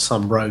to want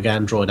some rogue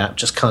Android app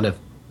just kind of,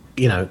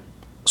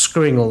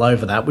 screwing all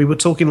over that. We were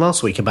talking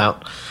last week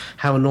about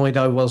how annoyed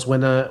I was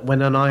when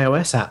an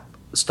iOS app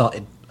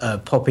started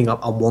popping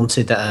up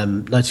unwanted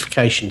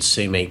notifications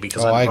to me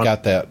because I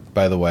got that,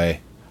 by the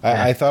way.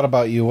 Yeah. I thought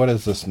about you. What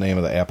is this name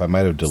of the app? I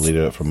might have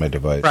deleted it from my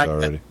device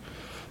already.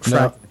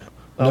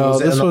 No,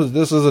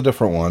 this is a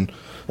different one.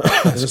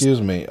 Excuse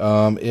me.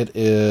 It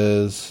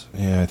is.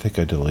 Yeah, I think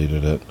I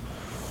deleted it.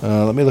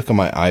 Let me look at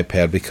my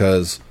iPad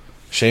because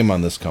shame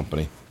on this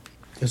company.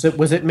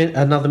 Was it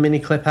another mini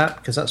clip app?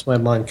 Because that's where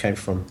mine came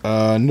from.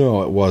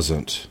 No, it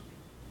wasn't.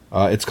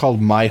 It's called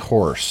My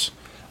Horse.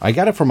 I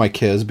got it for my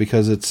kids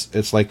because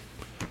it's like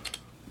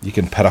you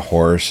can pet a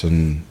horse,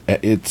 and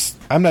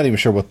I'm not even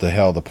sure what the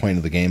hell the point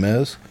of the game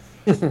is.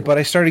 But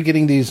I started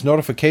getting these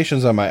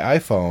notifications on my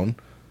iPhone.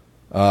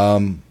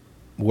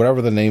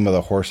 Whatever the name of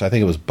the horse, I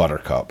think it was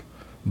Buttercup.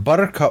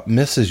 Buttercup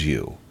misses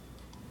you.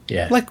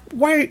 Yeah. Like,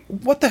 why?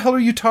 What the hell are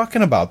you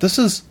talking about? This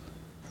is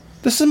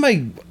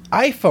my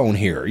iPhone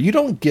here. You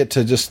don't get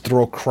to just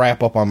throw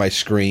crap up on my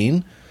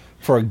screen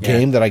for a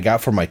game that I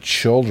got for my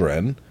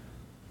children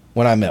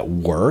when I'm at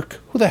work.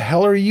 Who the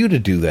hell are you to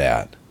do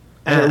that?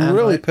 And it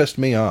really pissed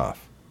me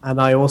off.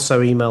 And I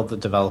also emailed the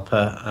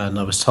developer, and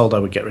I was told I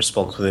would get a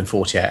response within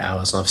 48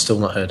 hours, and I've still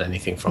not heard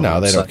anything from them.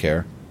 No, they don't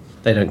care.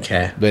 They don't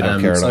care. They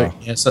don't care at all.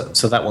 Yeah,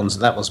 so that one's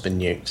been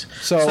nuked.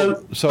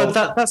 So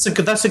but that's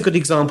a good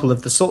example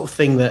of the sort of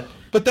thing that.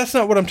 But that's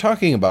not what I'm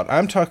talking about.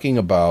 I'm talking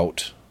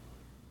about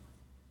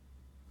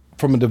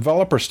from a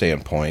developer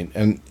standpoint,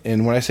 and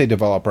when I say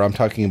developer, I'm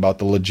talking about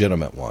the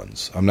legitimate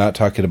ones. I'm not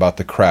talking about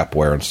the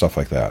crapware and stuff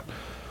like that.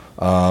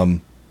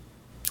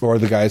 Or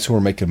the guys who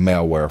are making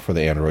malware for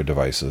the Android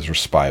devices or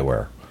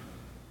spyware.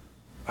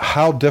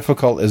 How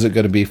difficult is it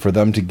going to be for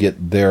them to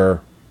get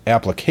their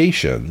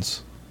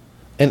applications,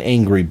 an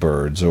Angry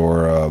Birds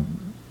or a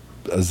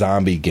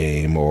zombie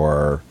game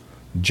or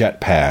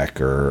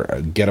Jetpack or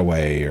a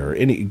Getaway or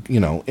any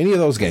of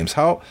those games?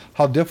 How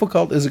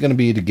difficult is it going to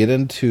be to get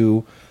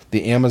into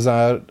the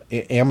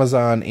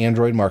Amazon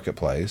Android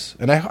marketplace?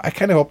 And I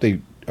kind of hope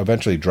they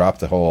eventually drop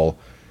the whole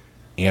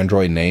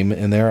Android name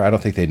in there. I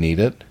don't think they need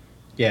it.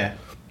 Yeah.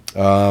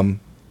 And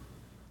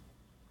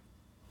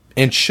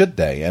should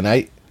they? And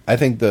I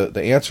think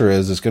the answer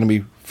is it's going to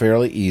be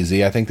fairly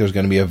easy. I think there's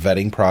going to be a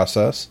vetting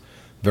process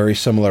very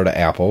similar to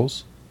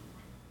Apple's.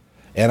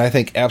 And I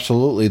think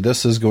absolutely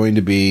this is going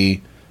to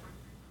be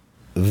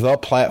the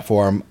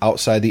platform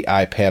outside the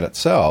iPad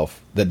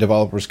itself that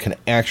developers can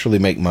actually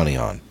make money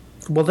on.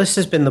 Well, this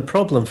has been the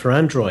problem for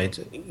Android.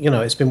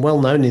 It's been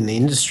well known in the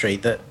industry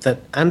that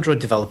Android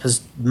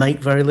developers make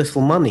very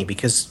little money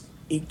because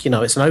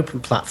it's an open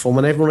platform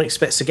and everyone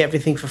expects to get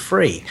everything for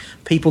free.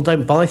 People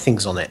don't buy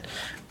things on it.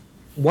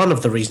 One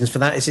of the reasons for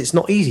that is it's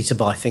not easy to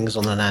buy things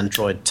on an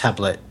Android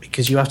tablet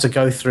because you have to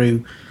go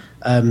through,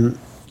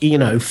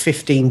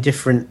 15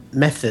 different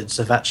methods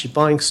of actually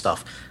buying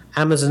stuff.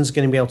 Amazon's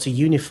going to be able to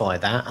unify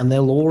that, and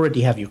they'll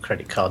already have your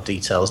credit card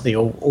details.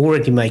 They'll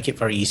already make it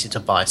very easy to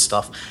buy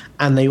stuff,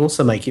 and they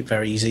also make it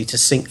very easy to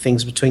sync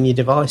things between your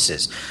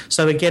devices.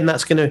 So again,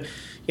 that's going to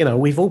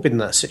we've all been in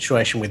that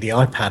situation with the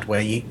iPad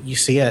where you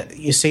see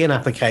an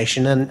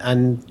application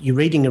and you're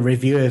reading a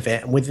review of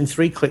it, and within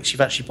 3 clicks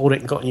you've actually bought it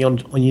and got it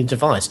on your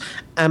device.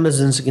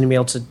 Amazon's going to be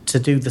able to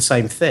do the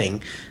same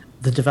thing.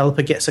 The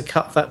developer gets a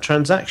cut of that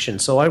transaction.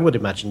 So I would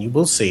imagine you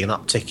will see an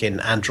uptick in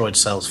Android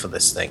sales for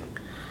this thing.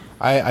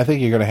 I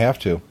think you're going to have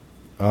to.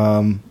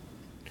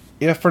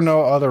 If for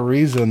no other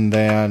reason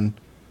than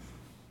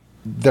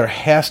there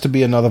has to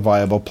be another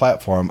viable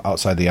platform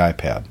outside the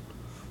iPad.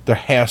 There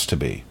has to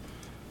be.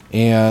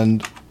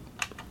 And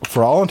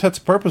for all intents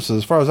and purposes,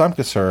 as far as I'm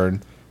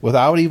concerned,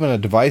 without even a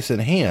device in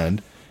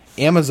hand,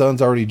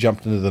 Amazon's already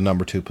jumped into the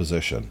number 2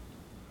 position.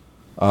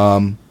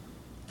 And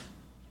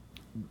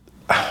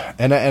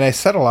I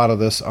said a lot of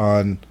this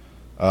on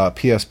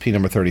PSP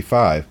number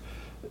 35.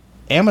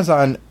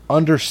 Amazon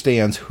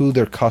understands who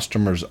their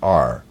customers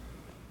are.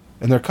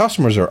 And their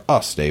customers are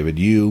us, David.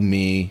 You,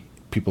 me,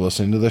 people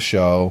listening to the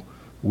show.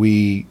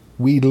 We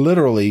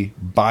literally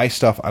buy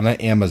stuff on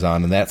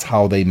Amazon, and that's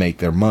how they make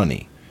their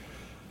money.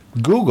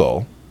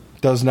 Google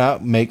does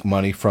not make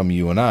money from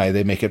you and I.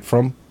 They make it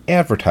from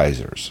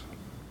advertisers.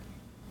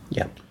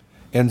 Yeah.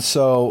 And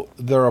so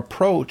their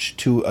approach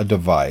to a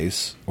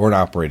device or an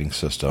operating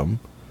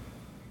system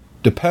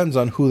depends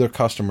on who their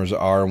customers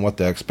are and what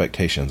the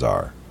expectations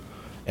are.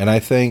 And I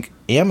think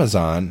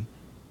Amazon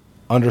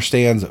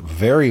understands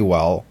very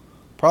well,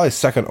 probably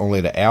second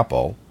only to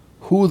Apple,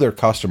 who their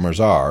customers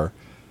are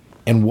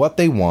and what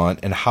they want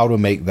and how to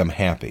make them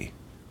happy.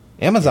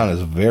 Amazon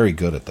is very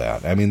good at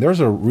that. I mean, there's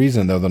a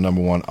reason they're the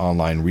number 1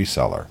 online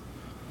reseller.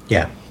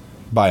 Yeah.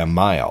 By a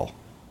mile.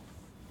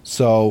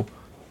 So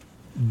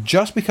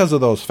just because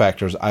of those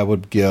factors, I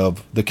would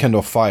give the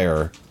Kindle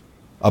Fire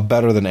a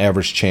better than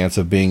average chance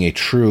of being a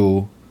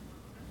true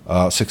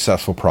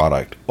successful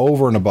product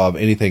over and above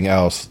anything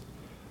else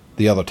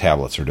the other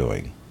tablets are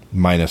doing,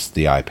 minus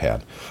the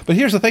iPad. But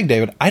here's the thing,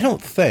 David. I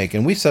don't think,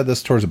 and we said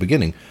this towards the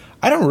beginning,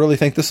 I don't really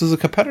think this is a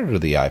competitor to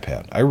the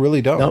iPad. I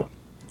really don't. No,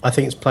 I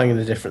think it's playing in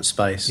a different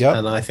space. Yep.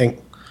 And I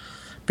think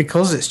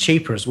because it's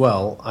cheaper as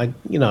well,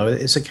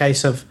 it's a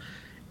case of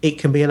it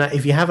can be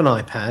if you have an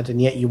iPad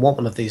and yet you want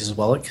one of these as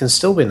well, it can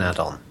still be an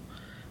add-on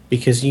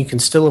because you can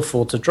still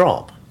afford to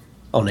drop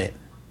on it.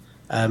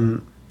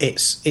 There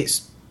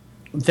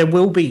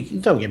will be,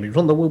 don't get me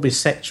wrong, there will be a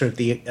sector of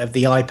the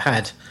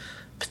iPad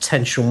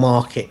potential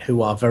market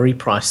who are very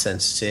price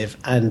sensitive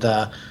and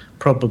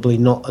probably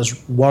not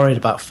as worried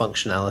about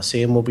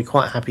functionality and will be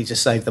quite happy to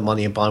save the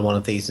money and buy one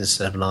of these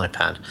instead of an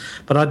iPad.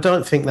 But I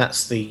don't think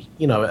that's the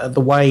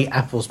way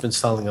Apple's been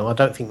selling them, I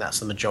don't think that's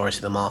the majority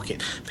of the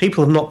market.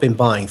 People have not been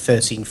buying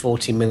 13,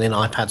 14 million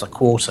iPads a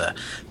quarter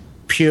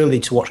purely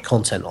to watch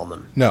content on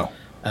them. No.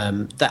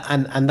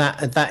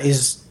 That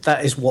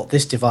is what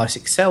this device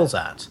excels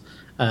at.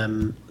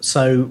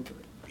 So,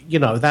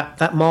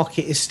 that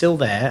market is still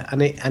there,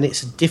 and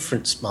it's a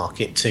different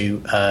market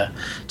to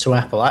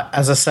Apple.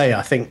 As I say,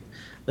 I think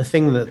the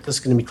thing that's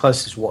going to be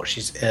closest to watch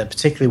is,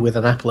 particularly with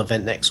an Apple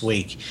event next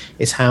week,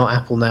 is how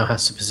Apple now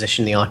has to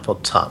position the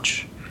iPod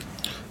Touch.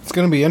 It's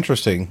going to be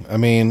interesting. I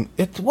mean,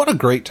 what a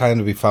great time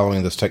to be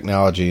following this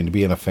technology and to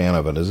being a fan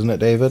of it, isn't it,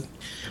 David?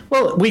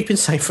 Well, we've been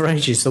saying for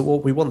ages that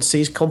what we want to see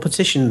is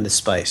competition in this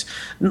space.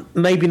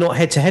 Maybe not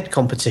head-to-head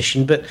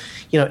competition, but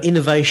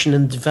innovation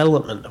and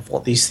development of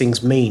what these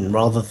things mean,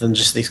 rather than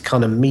just this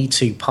kind of Me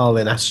Too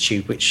pile-in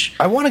attitude, which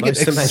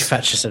most of the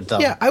manufacturers have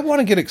done. Yeah, I want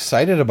to get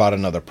excited about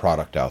another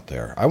product out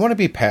there. I want to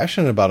be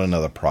passionate about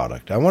another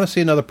product. I want to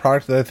see another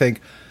product that I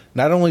think,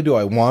 not only do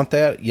I want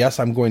that, yes,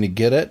 I'm going to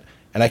get it,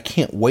 and I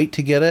can't wait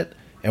to get it.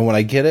 And when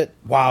I get it,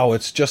 wow,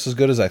 it's just as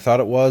good as I thought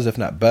it was, if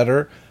not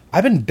better.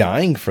 I've been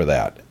dying for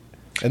that.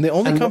 And the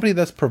only company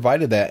that's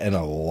provided that in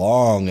a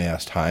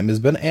long-ass time has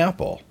been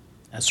Apple.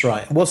 That's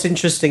right. What's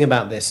interesting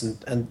about this,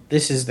 and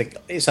this is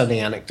it's only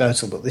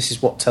anecdotal, but this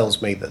is what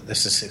tells me that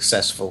this is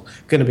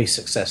going to be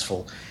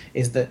successful,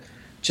 is that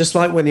just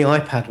like when the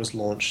iPad was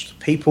launched,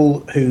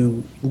 people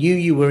who knew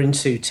you were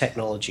into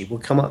technology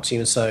would come up to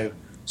you and say,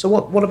 so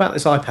what about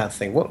this iPad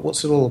thing?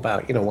 What's it all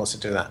about? What's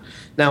it do that?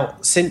 Now,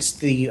 since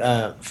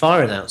the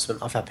Fire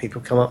announcement, I've had people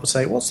come up and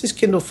say, what's this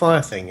Kindle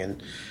Fire thing?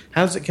 And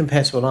how does it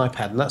compare to an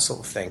iPad and that sort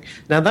of thing?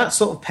 Now, that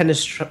sort of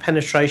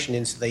penetration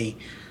into the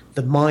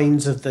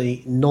minds of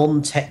the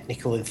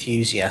non-technical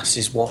enthusiasts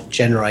is what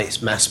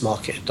generates mass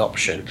market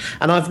adoption.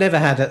 And I've never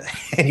had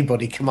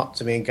anybody come up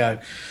to me and go,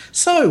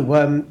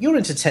 so, you're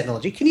into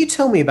technology. Can you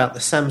tell me about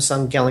the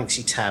Samsung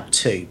Galaxy Tab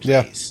 2,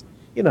 please? Yeah.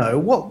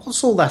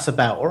 What's all that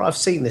about? Or I've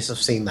seen this, I've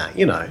seen that,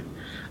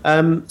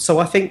 So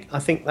I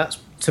think that's,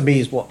 to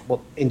me, is what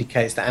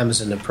indicates that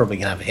Amazon are probably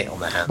going to have a hit on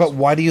their hands. But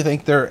why do you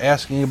think they're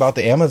asking about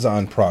the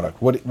Amazon product?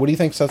 What do you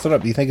think sets it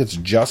up? Do you think it's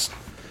just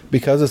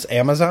because it's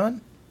Amazon?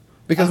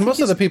 Because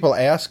most of the people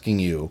asking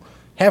you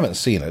haven't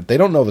seen it. They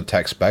don't know the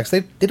tech specs.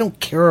 They don't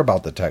care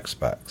about the tech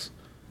specs.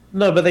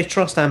 No, but they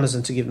trust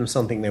Amazon to give them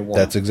something they want.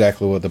 That's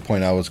exactly what the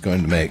point I was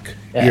going to make.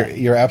 Yeah.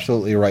 You're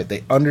absolutely right.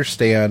 They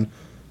understand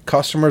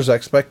customers'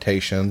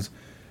 expectations,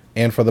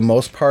 and for the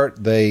most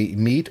part, they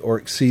meet or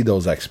exceed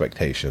those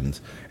expectations.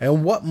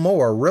 And what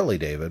more, really,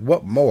 David,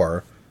 what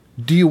more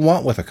do you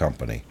want with a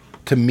company?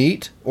 To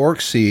meet or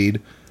exceed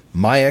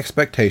my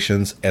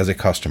expectations as a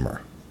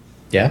customer.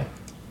 Yeah.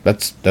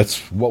 That's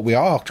what we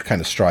all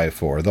kind of strive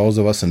for, those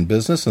of us in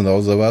business and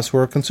those of us who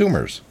are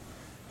consumers.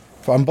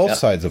 On both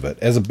sides of it.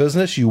 As a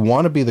business, you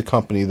want to be the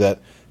company that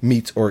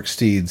meets or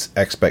exceeds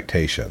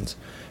expectations.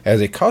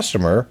 As a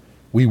customer,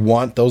 we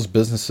want those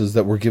businesses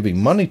that we're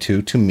giving money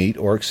to meet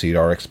or exceed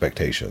our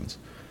expectations.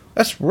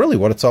 That's really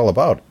what it's all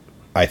about,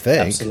 I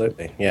think.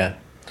 Absolutely, yeah.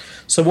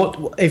 So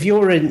what if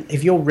you're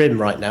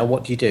RIM right now,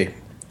 what do you do?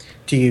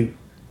 Do you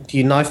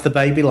knife the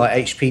baby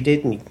like HP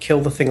did and you kill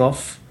the thing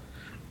off?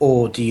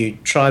 Or do you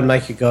try and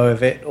make a go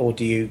of it? Or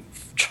do you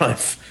try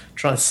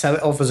and sell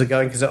it off as a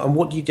going concern? And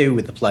what do you do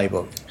with the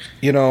playbook?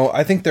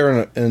 I think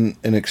they're in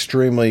an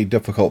extremely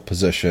difficult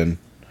position.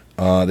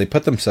 They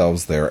put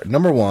themselves there.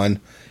 Number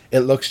one, it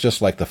looks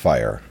just like the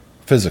Fire,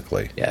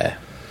 physically. Yeah.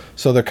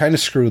 So they're kind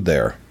of screwed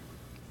there.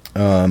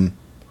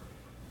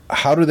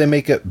 How do they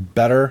make it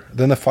better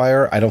than the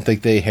Fire? I don't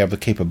think they have the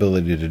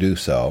capability to do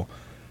so.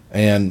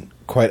 And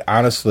quite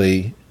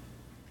honestly,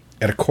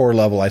 at a core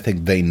level, I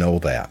think they know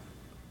that.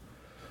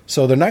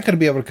 So they're not going to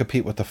be able to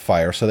compete with the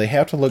Fire, so they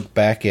have to look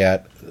back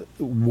at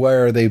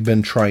where they've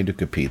been trying to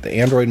compete, the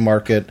Android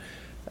market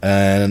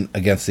and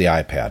against the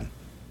iPad.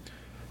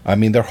 I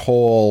mean, their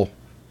whole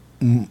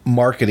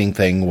marketing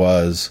thing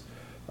was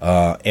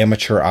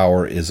amateur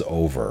hour is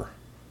over,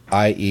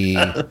 i.e.,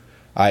 the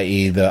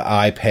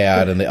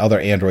iPad and the other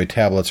Android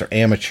tablets are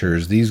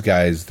amateurs. These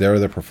guys, they're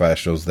the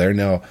professionals. They're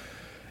now.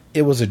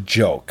 It was a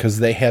joke because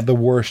they had the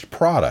worst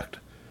product.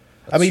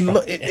 I mean,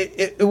 look,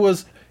 it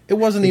was. It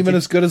wasn't even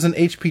as good as an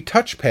HP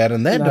touchpad,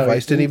 and that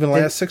device didn't even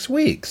last 6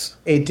 weeks.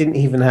 It didn't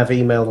even have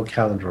email or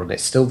calendar on it.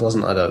 Still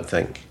doesn't, I don't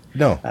think.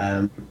 No.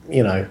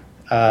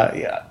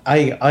 Yeah,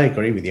 I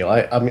agree with you.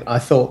 I mean, I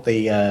thought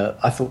the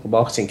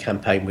marketing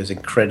campaign was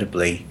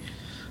incredibly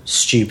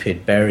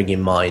stupid, bearing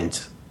in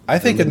mind. I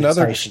think the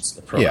limitations of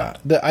the product.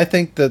 I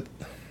think that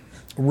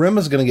RIM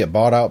is going to get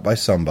bought out by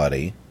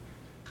somebody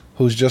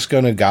who's just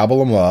going to gobble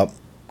them up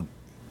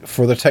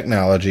for the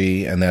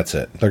technology, and that's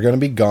it. They're going to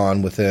be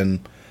gone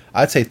within,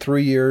 I'd say,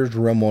 3 years.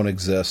 RIM won't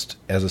exist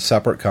as a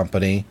separate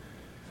company.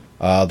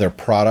 Their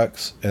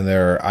products and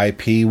their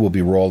IP will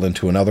be rolled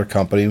into another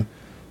company,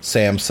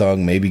 Samsung,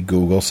 maybe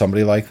Google,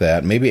 somebody like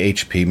that. Maybe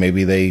HP.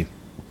 Maybe they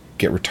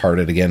get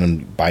retarded again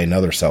and buy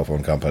another cell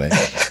phone company.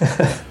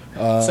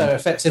 So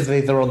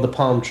effectively, they're on the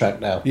Palm track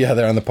now. Yeah,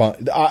 they're on the Palm.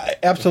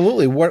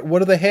 Absolutely. What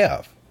do they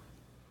have?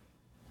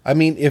 I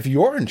mean, if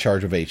you're in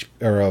charge of I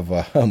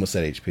almost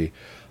said HP.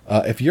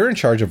 If you're in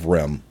charge of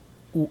RIM,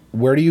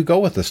 where do you go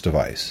with this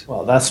device?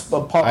 Well, that's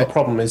part of the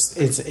problem is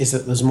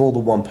that there's more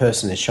than one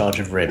person in charge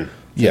of RIM.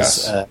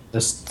 Yes.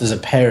 There's a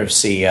pair of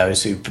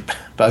CEOs who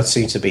both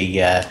seem to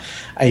be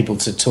able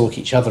to talk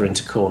each other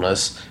into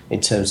corners in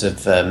terms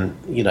of,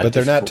 But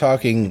they're not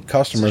talking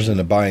customers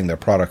into buying their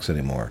products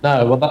anymore.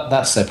 No, well,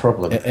 that's their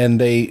problem. And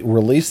they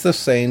released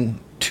this thing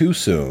too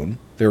soon.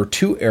 They were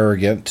too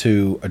arrogant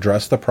to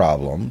address the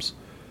problems.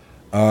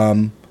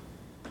 I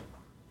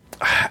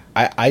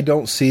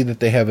don't see that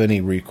they have any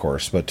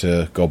recourse but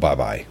to go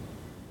bye-bye.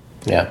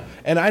 Yeah.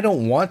 And I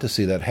don't want to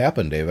see that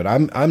happen, David.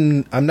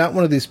 I'm not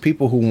one of these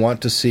people who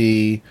want to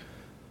see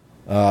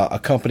a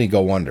company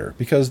go under,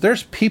 because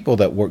there's people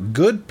that work,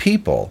 good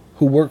people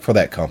who work for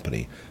that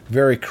company,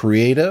 very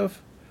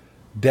creative,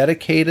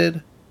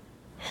 dedicated,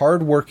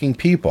 hardworking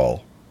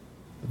people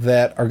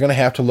that are going to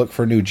have to look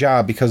for a new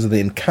job because of the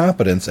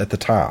incompetence at the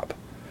top,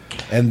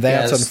 and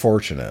that's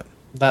unfortunate.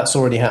 That's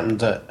already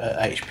happened at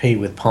HP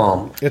with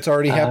Palm. It's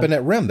already happened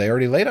at RIM. They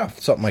already laid off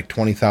something like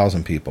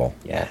 20,000 people.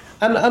 Yeah,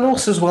 and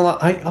also as well,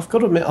 I've got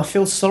to admit, I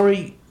feel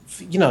sorry.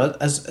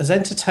 As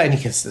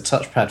entertaining as the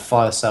touchpad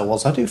fire sale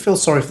was, I do feel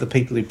sorry for the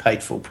people who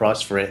paid full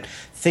price for it,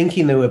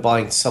 thinking they were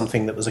buying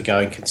something that was a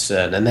going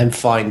concern, and then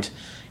find,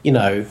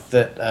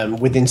 that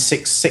within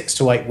six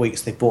to 8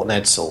 weeks they bought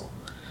an Edsel.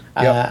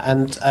 Yep.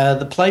 And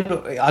the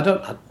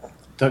playbook,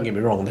 don't get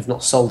me wrong, they've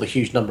not sold a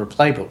huge number of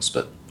playbooks,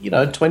 but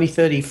 20,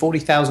 30,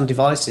 40,000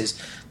 devices,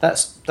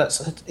 that's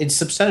a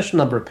substantial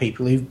number of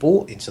people who've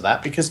bought into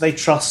that because they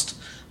trust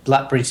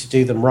BlackBerry to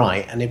do them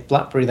right, and if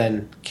BlackBerry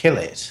then kill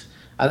it,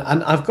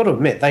 and I've got to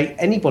admit,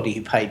 anybody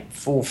who paid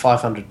 $400 or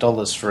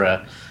 $500 for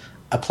a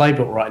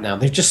playbook right now,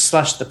 they've just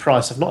slashed the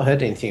price. I've not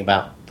heard anything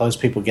about those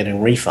people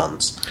getting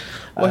refunds.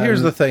 Well,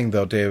 here's the thing,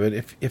 though,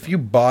 David. If you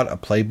bought a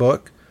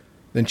playbook,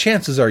 then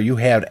chances are you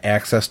had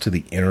access to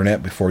the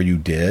internet before you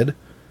did.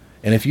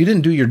 And if you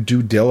didn't do your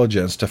due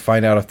diligence to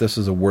find out if this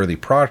is a worthy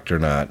product or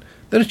not,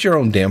 then it's your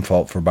own damn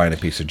fault for buying a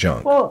piece of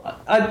junk. Well,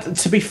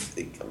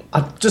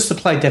 just to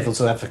play devil's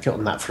advocate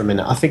on that for a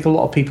minute, I think a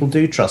lot of people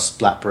do trust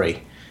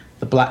BlackBerry,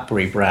 the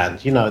BlackBerry brand.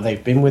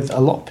 They've been with a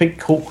lot of big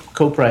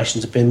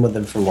corporations have been with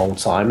them for a long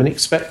time and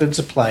expect them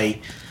to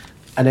play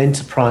an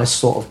enterprise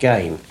sort of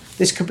game.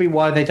 This could be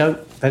why they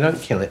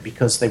don't kill it,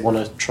 because they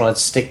want to try to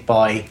stick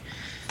by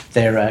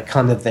their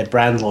their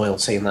brand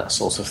loyalty and that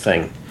sort of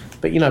thing.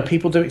 But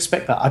people do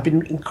expect that. I've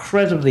been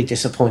incredibly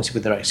disappointed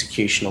with their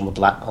execution on the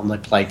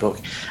playbook,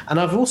 and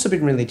I've also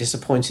been really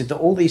disappointed that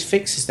all these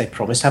fixes they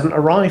promised haven't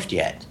arrived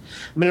yet.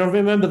 I mean, I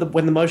remember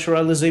when the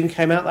Motorola Zoom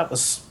came out. That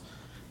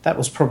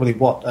was probably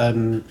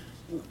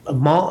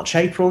March,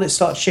 April. It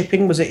started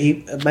shipping. Was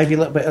it maybe a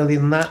little bit earlier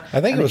than that? I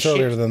think it was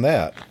earlier than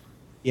that.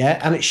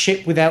 Yeah, and it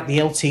shipped without the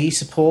LTE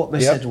support. And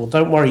they said, "Well,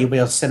 don't worry, you'll be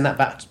able to send that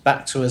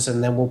back to us,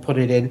 and then we'll put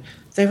it in."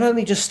 They've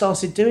only just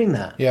started doing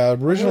that. Yeah,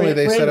 originally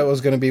they said it was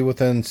going to be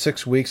within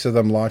 6 weeks of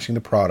them launching the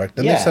product.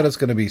 Then they said it's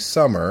going to be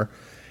summer,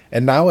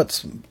 and now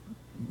it's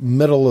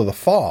middle of the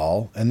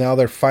fall, and now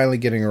they're finally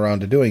getting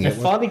around to doing it.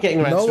 They're finally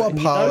getting around to it.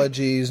 No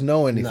apologies,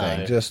 no anything.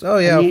 No. Just,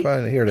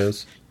 fine, here it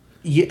is.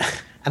 Yeah,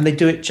 and they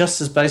do it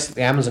just as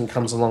basically Amazon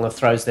comes along and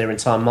throws their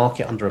entire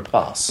market under a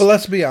bus. But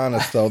let's be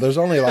honest, though. There's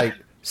only like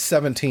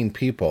 17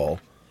 people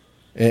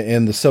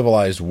in the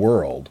civilized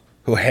world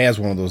who has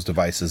one of those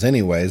devices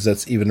anyways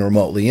that's even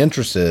remotely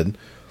interested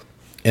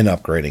in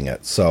upgrading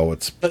it. So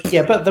it's... But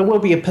there will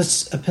be a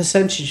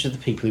percentage of the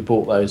people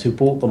who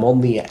bought them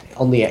on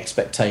the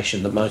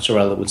expectation that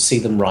Motorola would see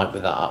them right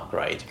with that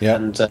upgrade. Yep.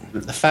 And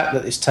the fact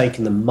that it's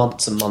taken them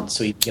months and months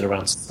to get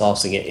around to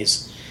starting it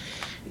is,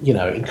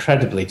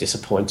 incredibly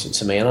disappointing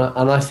to me. And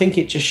I think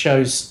it just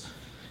shows,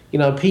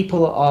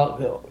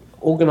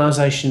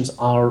 organisations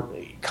are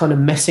kind of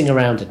messing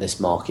around in this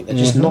market. They're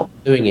just not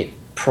doing it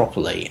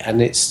properly,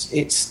 and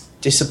it's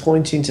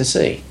disappointing to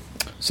see.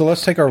 So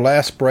let's take our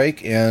last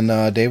break,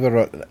 and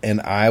David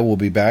and I will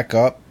be back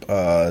up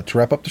to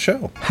wrap up the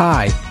show.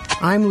 Hi,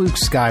 I'm Luke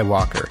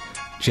Skywalker,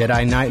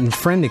 Jedi Knight and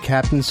friend to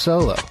Captain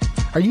Solo.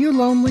 Are you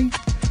lonely?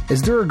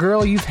 Is there a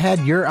girl you've had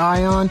your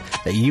eye on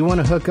that you want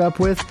to hook up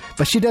with,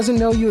 but she doesn't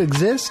know you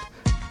exist?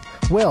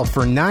 Well,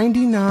 for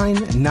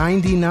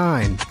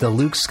 $99.99, the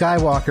Luke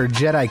Skywalker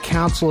Jedi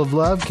Council of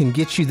Love can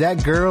get you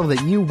that girl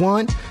that you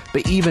want,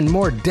 but even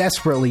more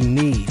desperately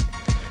need.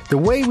 The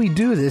way we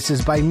do this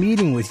is by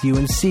meeting with you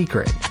in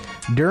secret.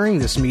 During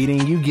this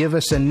meeting, you give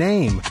us a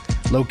name,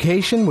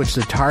 location which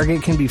the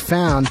target can be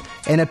found,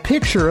 and a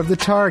picture of the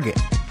target.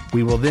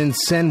 We will then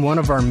send one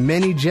of our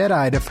many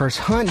Jedi to first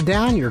hunt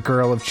down your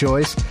girl of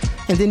choice,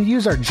 and then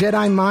use our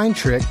Jedi mind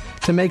trick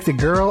to make the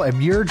girl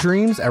of your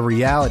dreams a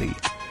reality.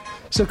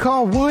 So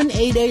call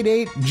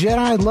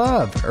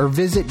 1-888-JEDI-LOVE or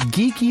visit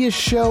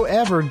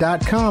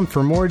geekiestshowever.com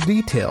for more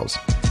details.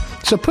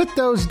 So put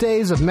those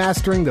days of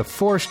mastering the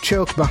Force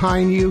choke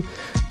behind you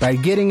by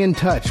getting in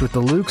touch with the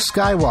Luke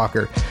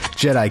Skywalker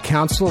Jedi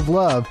Council of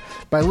Love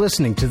by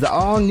listening to the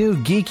all-new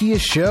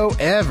Geekiest Show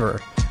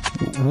Ever,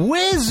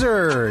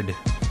 Wizard!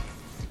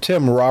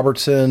 Tim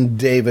Robertson,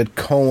 David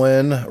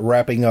Cohen,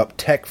 wrapping up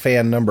Tech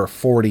Fan number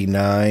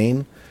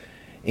 49.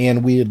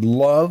 And we'd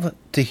love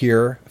to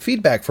hear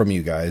feedback from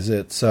you guys.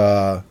 It's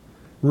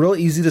real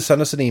easy to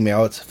send us an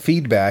email. It's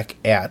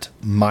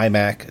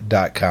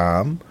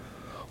feedback@mymac.com.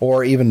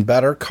 Or even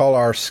better, call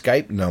our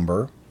Skype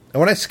number.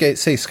 And when I say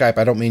Skype,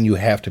 I don't mean you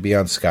have to be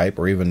on Skype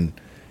or even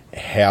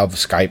have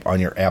Skype on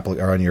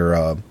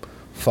your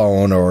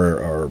phone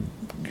or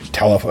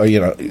telephone.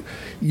 You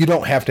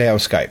don't have to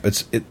have Skype.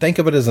 Think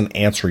of it as an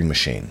answering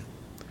machine.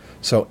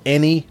 So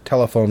any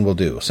telephone will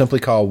do. Simply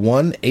call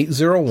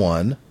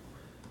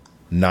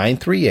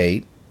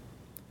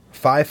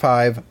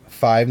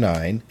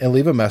 1-801-938-5559 and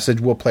leave a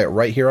message. We'll play it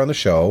right here on the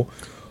show.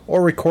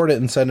 Or record it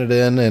and send it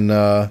in, and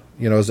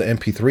as an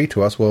MP3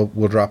 to us.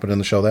 We'll drop it in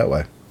the show that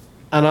way.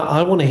 And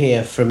I want to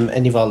hear from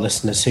any of our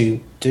listeners who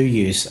do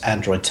use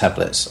Android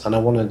tablets, and I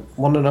want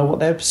to know what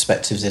their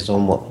perspectives is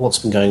on what's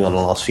been going on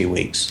the last few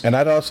weeks. And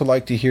I'd also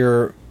like to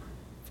hear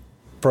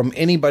from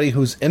anybody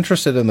who's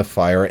interested in the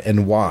Fire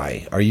and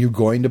why. Are you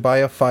going to buy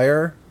a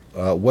Fire?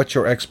 What's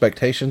your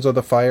expectations of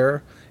the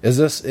Fire? Is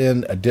this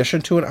in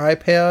addition to an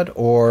iPad,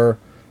 or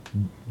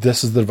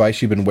this is the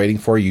device you've been waiting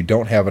for? You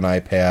don't have an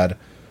iPad.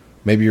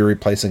 Maybe you're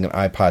replacing an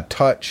iPod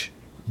Touch.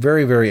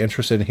 Very, very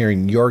interested in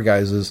hearing your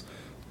guys'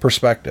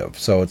 perspective.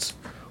 So it's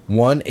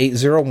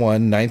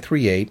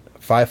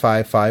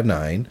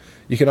 1-801-938-5559.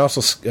 You can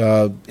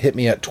also hit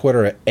me at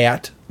Twitter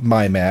at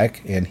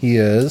mymac, and he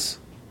is...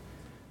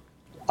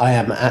 I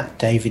am at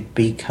David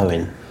B.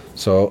 Cohen.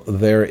 So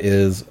there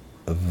is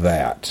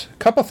that.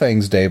 Couple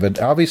things, David.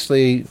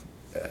 Obviously,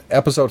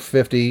 episode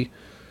 50,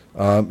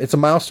 it's a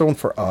milestone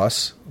for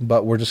us,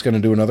 but we're just going to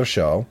do another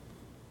show.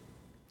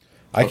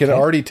 I can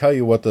already tell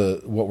you what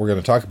we're going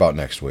to talk about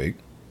next week.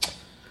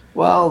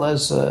 Well,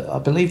 I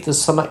believe there's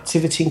some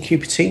activity in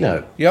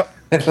Cupertino. Yep.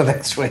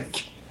 Next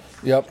week.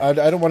 Yep. I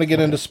don't want to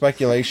get into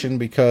speculation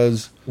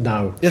because...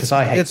 No, because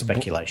I hate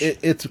speculation.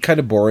 It's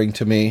kind of boring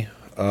to me.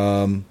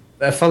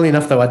 Funnily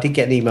enough, though, I did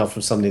get an email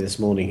from somebody this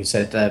morning who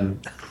said,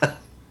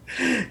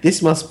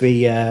 this must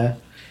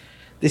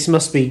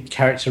be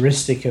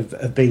characteristic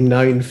of being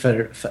known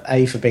for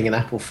being an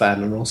Apple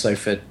fan, and also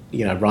for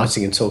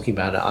writing and talking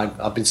about it.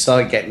 I've been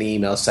starting getting the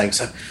emails saying,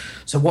 so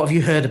what have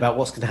you heard about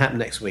what's going to happen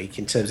next week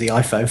in terms of the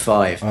iPhone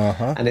 5?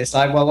 Uh-huh. And it's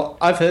like, well,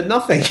 I've heard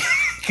nothing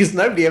because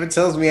nobody ever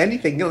tells me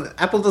anything.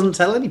 Apple doesn't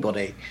tell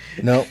anybody.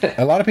 No,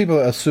 a lot of people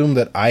assume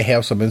that I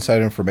have some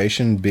inside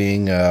information,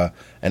 being an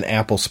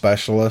Apple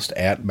specialist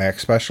at Mac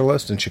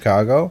Specialist in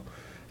Chicago,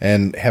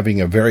 and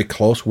having a very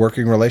close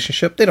working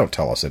relationship. They don't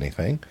tell us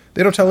anything.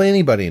 They don't tell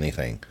anybody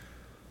anything.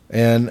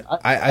 And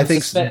I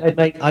think...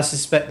 I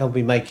suspect they'll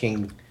be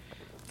making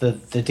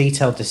the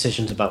detailed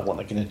decisions about what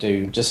they're going to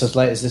do just as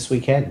late as this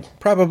weekend.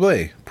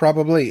 Probably.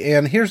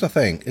 And here's the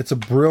thing. It's a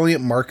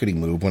brilliant marketing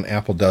move when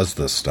Apple does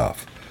this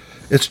stuff.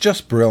 It's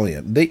just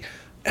brilliant.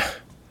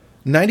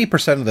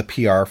 90% of the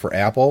PR for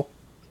Apple,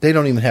 they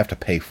don't even have to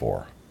pay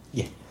for.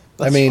 Yeah.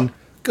 Fine.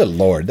 Good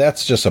Lord,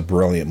 that's just a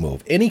brilliant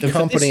move. Any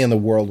company in the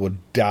world would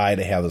die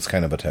to have this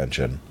kind of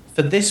attention.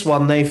 For this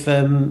one, they've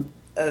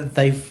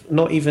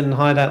not even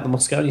hired out the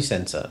Moscone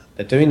Centre.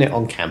 They're doing it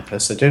on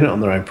campus. They're doing it on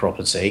their own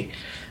property,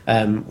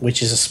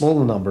 which is a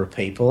smaller number of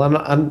people. And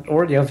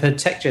already I've heard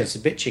tech gents are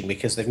bitching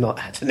because they've not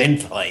had an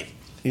invite.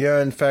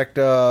 Yeah, in fact,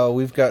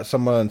 we've got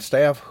someone on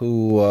staff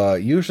who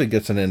usually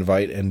gets an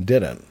invite and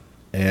didn't.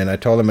 And I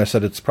told him, I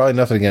said, it's probably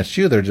nothing against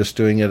you. They're just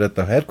doing it at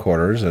the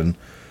headquarters and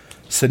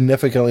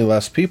significantly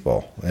less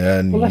people.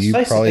 And you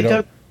probably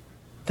don't...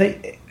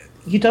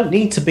 You don't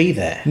need to be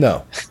there.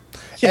 No.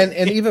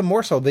 And even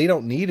more so, they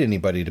don't need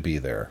anybody to be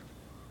there.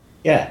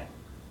 Yeah.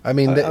 I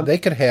mean, they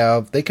could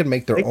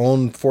make their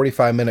own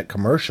 45-minute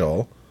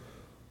commercial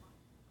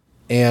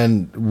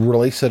and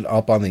release it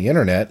up on the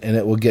internet, and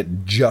it will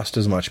get just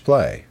as much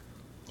play.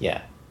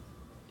 Yeah.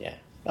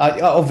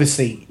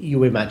 Obviously,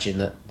 you imagine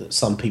that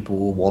some people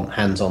will want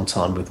hands-on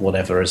time with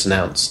whatever is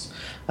announced,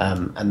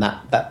 and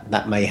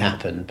that may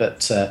happen.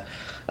 But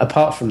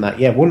apart from that,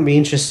 yeah, wouldn't it be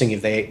interesting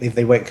if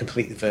they went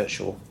completely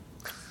virtual?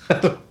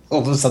 All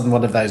of a sudden,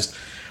 one of those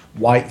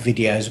white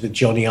videos with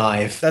Johnny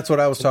Ive. That's what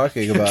I was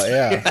talking about.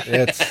 Yeah,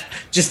 it's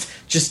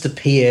just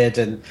appeared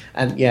and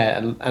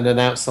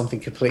announced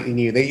something completely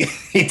new. The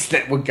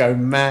internet would go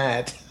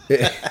mad.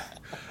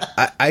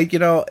 I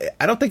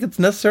don't think it's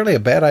necessarily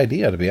a bad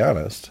idea, to be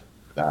honest.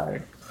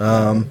 No.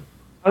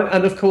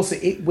 And of course,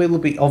 it will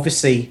be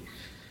obviously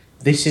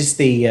this is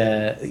the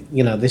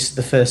this is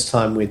the first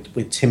time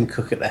with Tim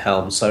Cook at the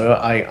helm. So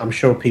I'm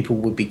sure people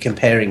would be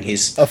comparing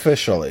his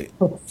officially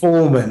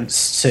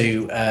performance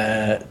to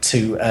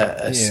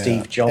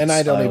Steve Jobs. And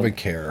I don't even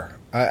care.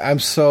 I'm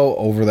so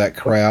over that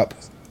crap.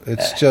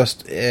 It's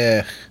just,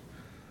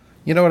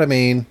 you know what I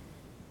mean?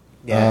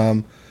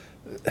 Yeah.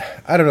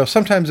 I don't know.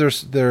 Sometimes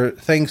there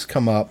things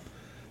come up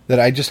that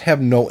I just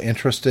have no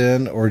interest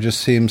in, or just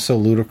seem so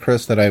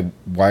ludicrous that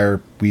why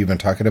are we even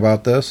talking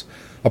about this?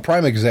 A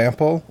prime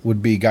example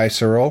would be Guy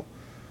Searle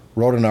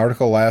wrote an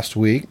article last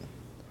week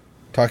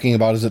talking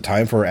about, is it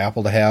time for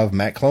Apple to have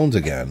Mac clones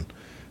again?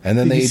 And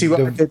then Did you see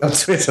what I did on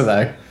Twitter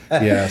though?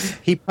 Yes.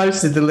 He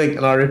posted the link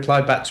and I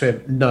replied back to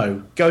him,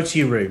 no, go to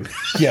your room.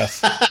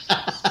 Yes.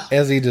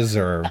 As he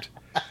deserved.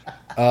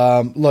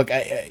 Look,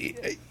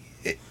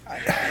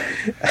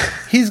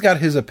 he's got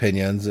his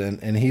opinions,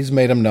 and he's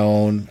made them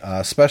known,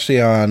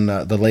 especially on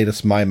the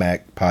latest My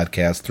Mac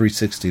podcast,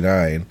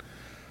 369.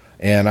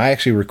 And I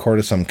actually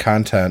recorded some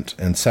content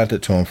and sent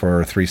it to him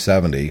for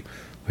 370.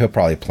 He'll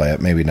probably play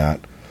it, maybe not.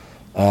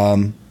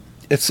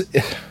 It's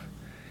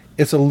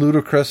a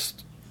ludicrous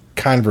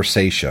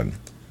conversation.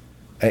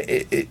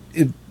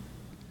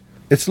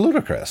 It's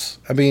ludicrous.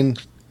 I mean,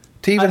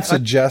 to even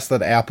suggest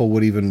that Apple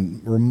would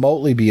even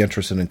remotely be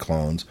interested in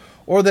clones,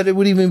 or that it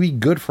would even be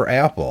good for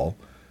Apple,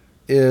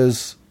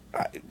 is,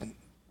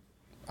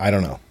 I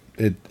don't know.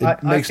 It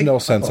makes no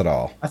sense at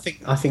all. I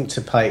think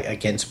to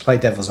play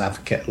devil's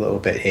advocate a little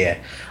bit here,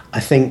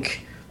 I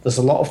think there's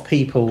a lot of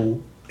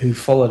people who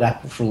followed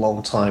Apple for a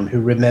long time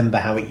who remember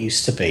how it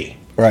used to be.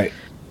 Right.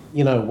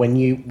 You know, when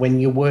you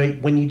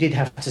did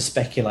have to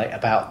speculate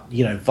about,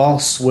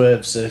 vast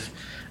swerves of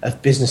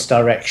business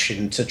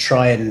direction to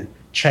try and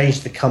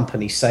change the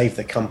company, save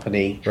the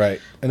company.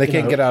 Right. And they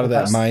can't get out of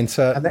that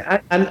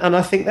mindset. And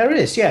I think there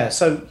is, yeah.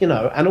 So,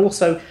 and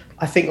also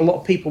I think a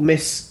lot of people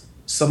miss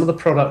some of the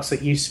products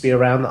that used to be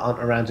around that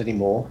aren't around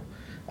anymore.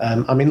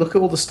 I mean, look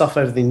at all the stuff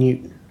over the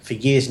Newton for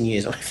years and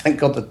years. I mean, thank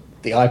God that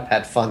the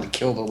iPad finally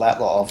killed all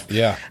that lot off.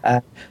 Yeah.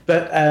 Every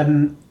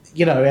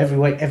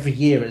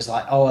year it's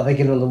like, oh, are they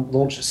going to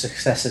launch a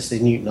successor to the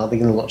Newton? Are they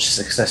going to launch a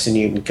successor to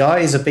Newton? Guy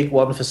is a big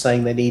one for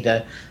saying they need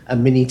a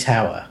mini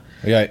tower.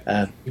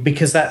 Yeah.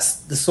 Because that's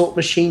the sort of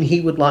machine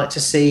he would like to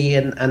see,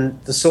 and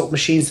the sort of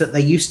machines that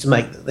they used to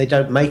make that they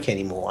don't make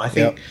anymore. I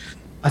think. Yep.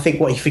 I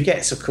think what he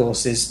forgets, of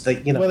course, is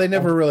that Well, they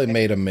never really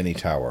made a mini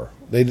tower.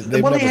 They've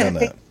never done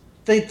that.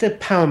 The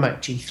Power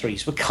Mac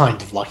G3s were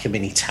kind of like a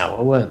mini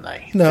tower, weren't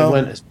they? No, they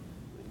weren't as,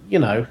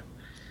 No.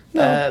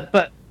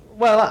 But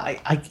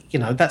I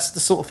that's the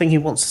sort of thing he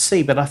wants to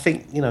see. But I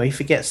think he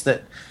forgets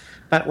that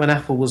back when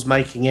Apple was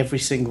making every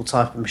single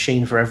type of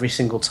machine for every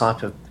single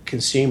type of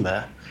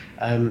consumer,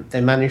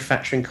 their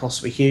manufacturing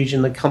costs were huge,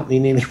 and the company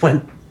nearly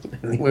went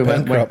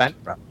bankrupt.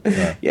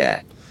 Yeah.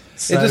 Yeah.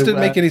 So, it just didn't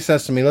make any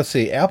sense to me. Let's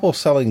see. Apple's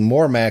selling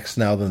more Macs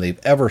now than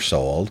they've ever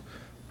sold.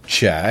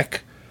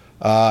 Check.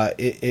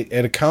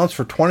 It accounts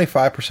for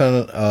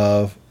 25%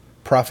 of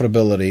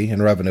profitability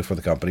and revenue for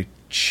the company.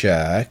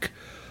 Check.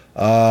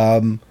 They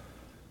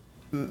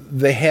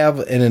have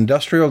an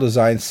industrial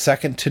design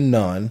second to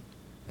none.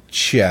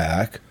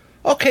 Check.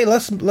 Okay,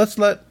 let's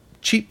let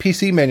cheap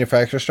PC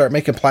manufacturers start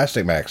making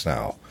plastic Macs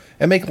now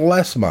and make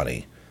less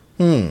money.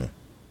 And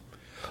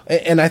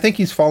I think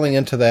he's falling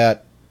into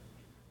that.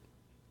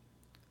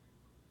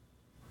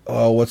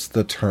 Oh, what's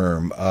the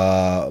term?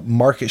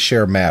 Market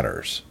share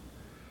matters.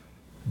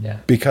 Yeah.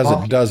 Because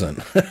it doesn't.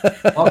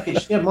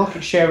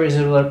 Market share is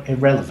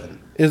irrelevant.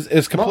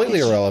 Is completely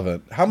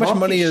irrelevant. How much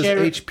money is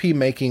HP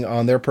making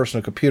on their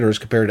personal computers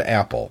compared to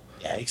Apple?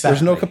 Yeah, exactly.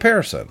 There's no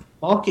comparison.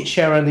 Market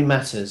share only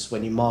matters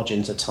when your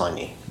margins are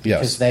tiny.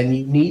 Because then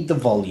you need the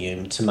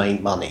volume to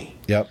make money.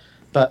 Yep.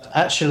 But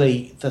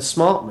actually, the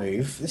smart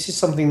move, this is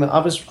something that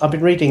I've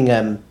been reading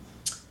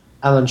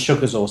Alan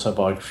Sugar's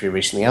autobiography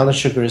recently. Alan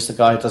Sugar is the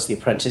guy who does The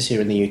Apprentice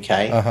here in the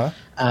UK,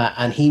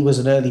 and he was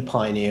an early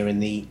pioneer in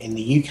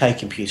the UK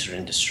computer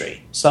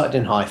industry. Started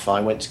in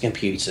hi-fi, went to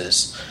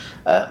computers,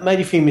 made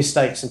a few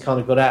mistakes, and kind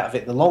of got out of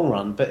it in the long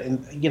run. But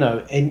in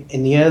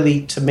the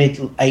early to mid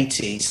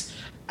 80s,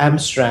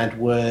 Amstrad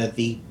were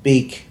the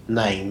big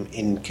name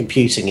in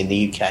computing in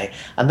the UK,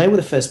 and they were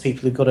the first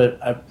people who got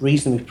a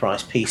reasonably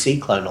priced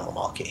PC clone on the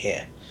market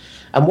here.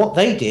 And what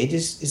they did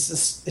is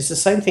the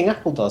same thing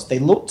Apple does. They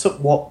looked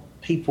at what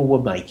people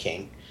were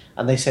making,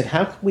 and they said,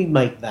 how can we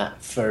make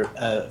that for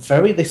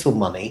very little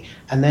money,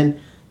 and then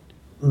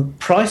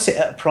price it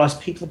at a price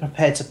people are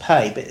prepared to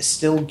pay, but it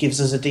still gives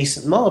us a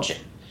decent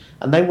margin.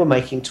 And they were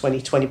making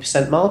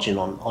 20% margin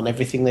on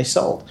everything they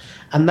sold.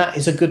 And that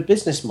is a good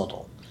business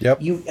model.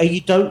 Yep.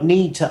 You don't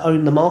need to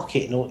own the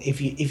market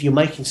if you're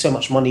making so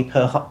much money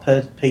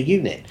per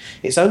unit.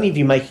 It's only if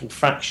you're making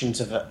fractions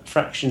of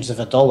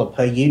a dollar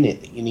per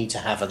unit that you need to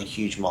have a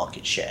huge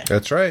market share.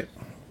 That's right.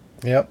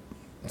 Yep.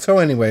 So,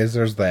 anyways,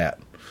 there's that.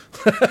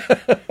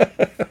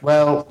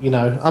 Well,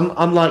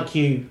 I'm like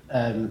you,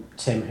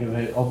 Tim,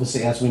 who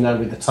obviously, as we know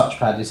with the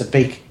touchpad, is a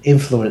big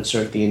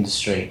influencer of the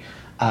industry.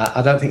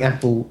 I don't think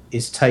Apple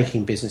is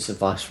taking business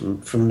advice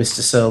from Mr.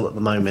 Searle at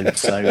the moment.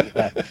 So,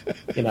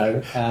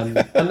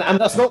 and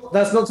that's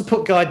not to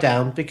put Guy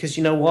down, because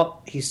you know what,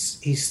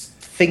 he's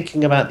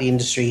thinking about the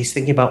industry. He's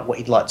thinking about what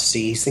he'd like to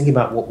see. He's thinking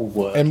about what will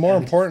work. And more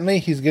importantly,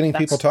 he's getting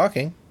people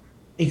talking.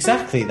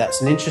 Exactly,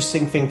 that's an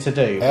interesting thing to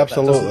do.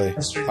 Absolutely,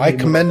 I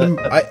commend him.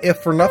 If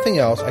for nothing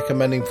else, I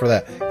commend him for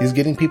that. He's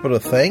getting people to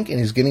think, and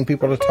he's getting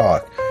people to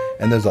talk.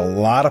 And there's a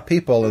lot of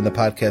people in the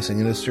podcasting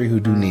industry who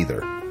do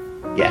neither.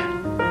 Yeah,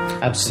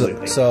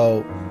 absolutely.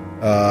 So,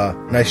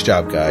 nice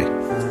job, Guy.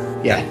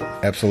 Yeah,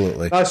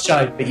 absolutely. Nice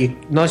job, but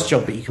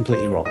you're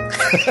completely wrong.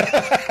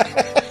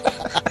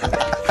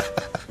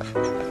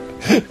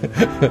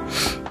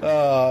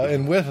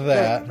 And with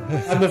that,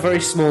 I'm a very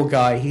small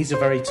guy. He's a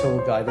very tall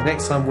guy. The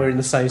next time we're in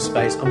the same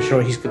space, I'm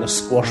sure he's going to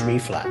squash me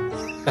flat.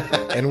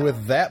 And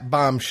with that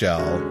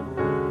bombshell,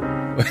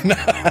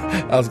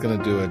 I was going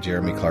to do a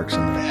Jeremy Clarkson.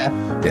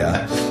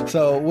 Yeah.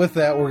 So with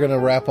that, we're going to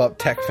wrap up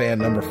Tech Fan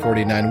number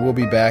 49. We'll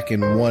be back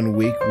in 1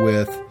 week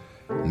with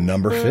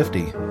number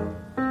 50.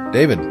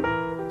 David,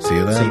 see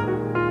you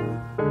then.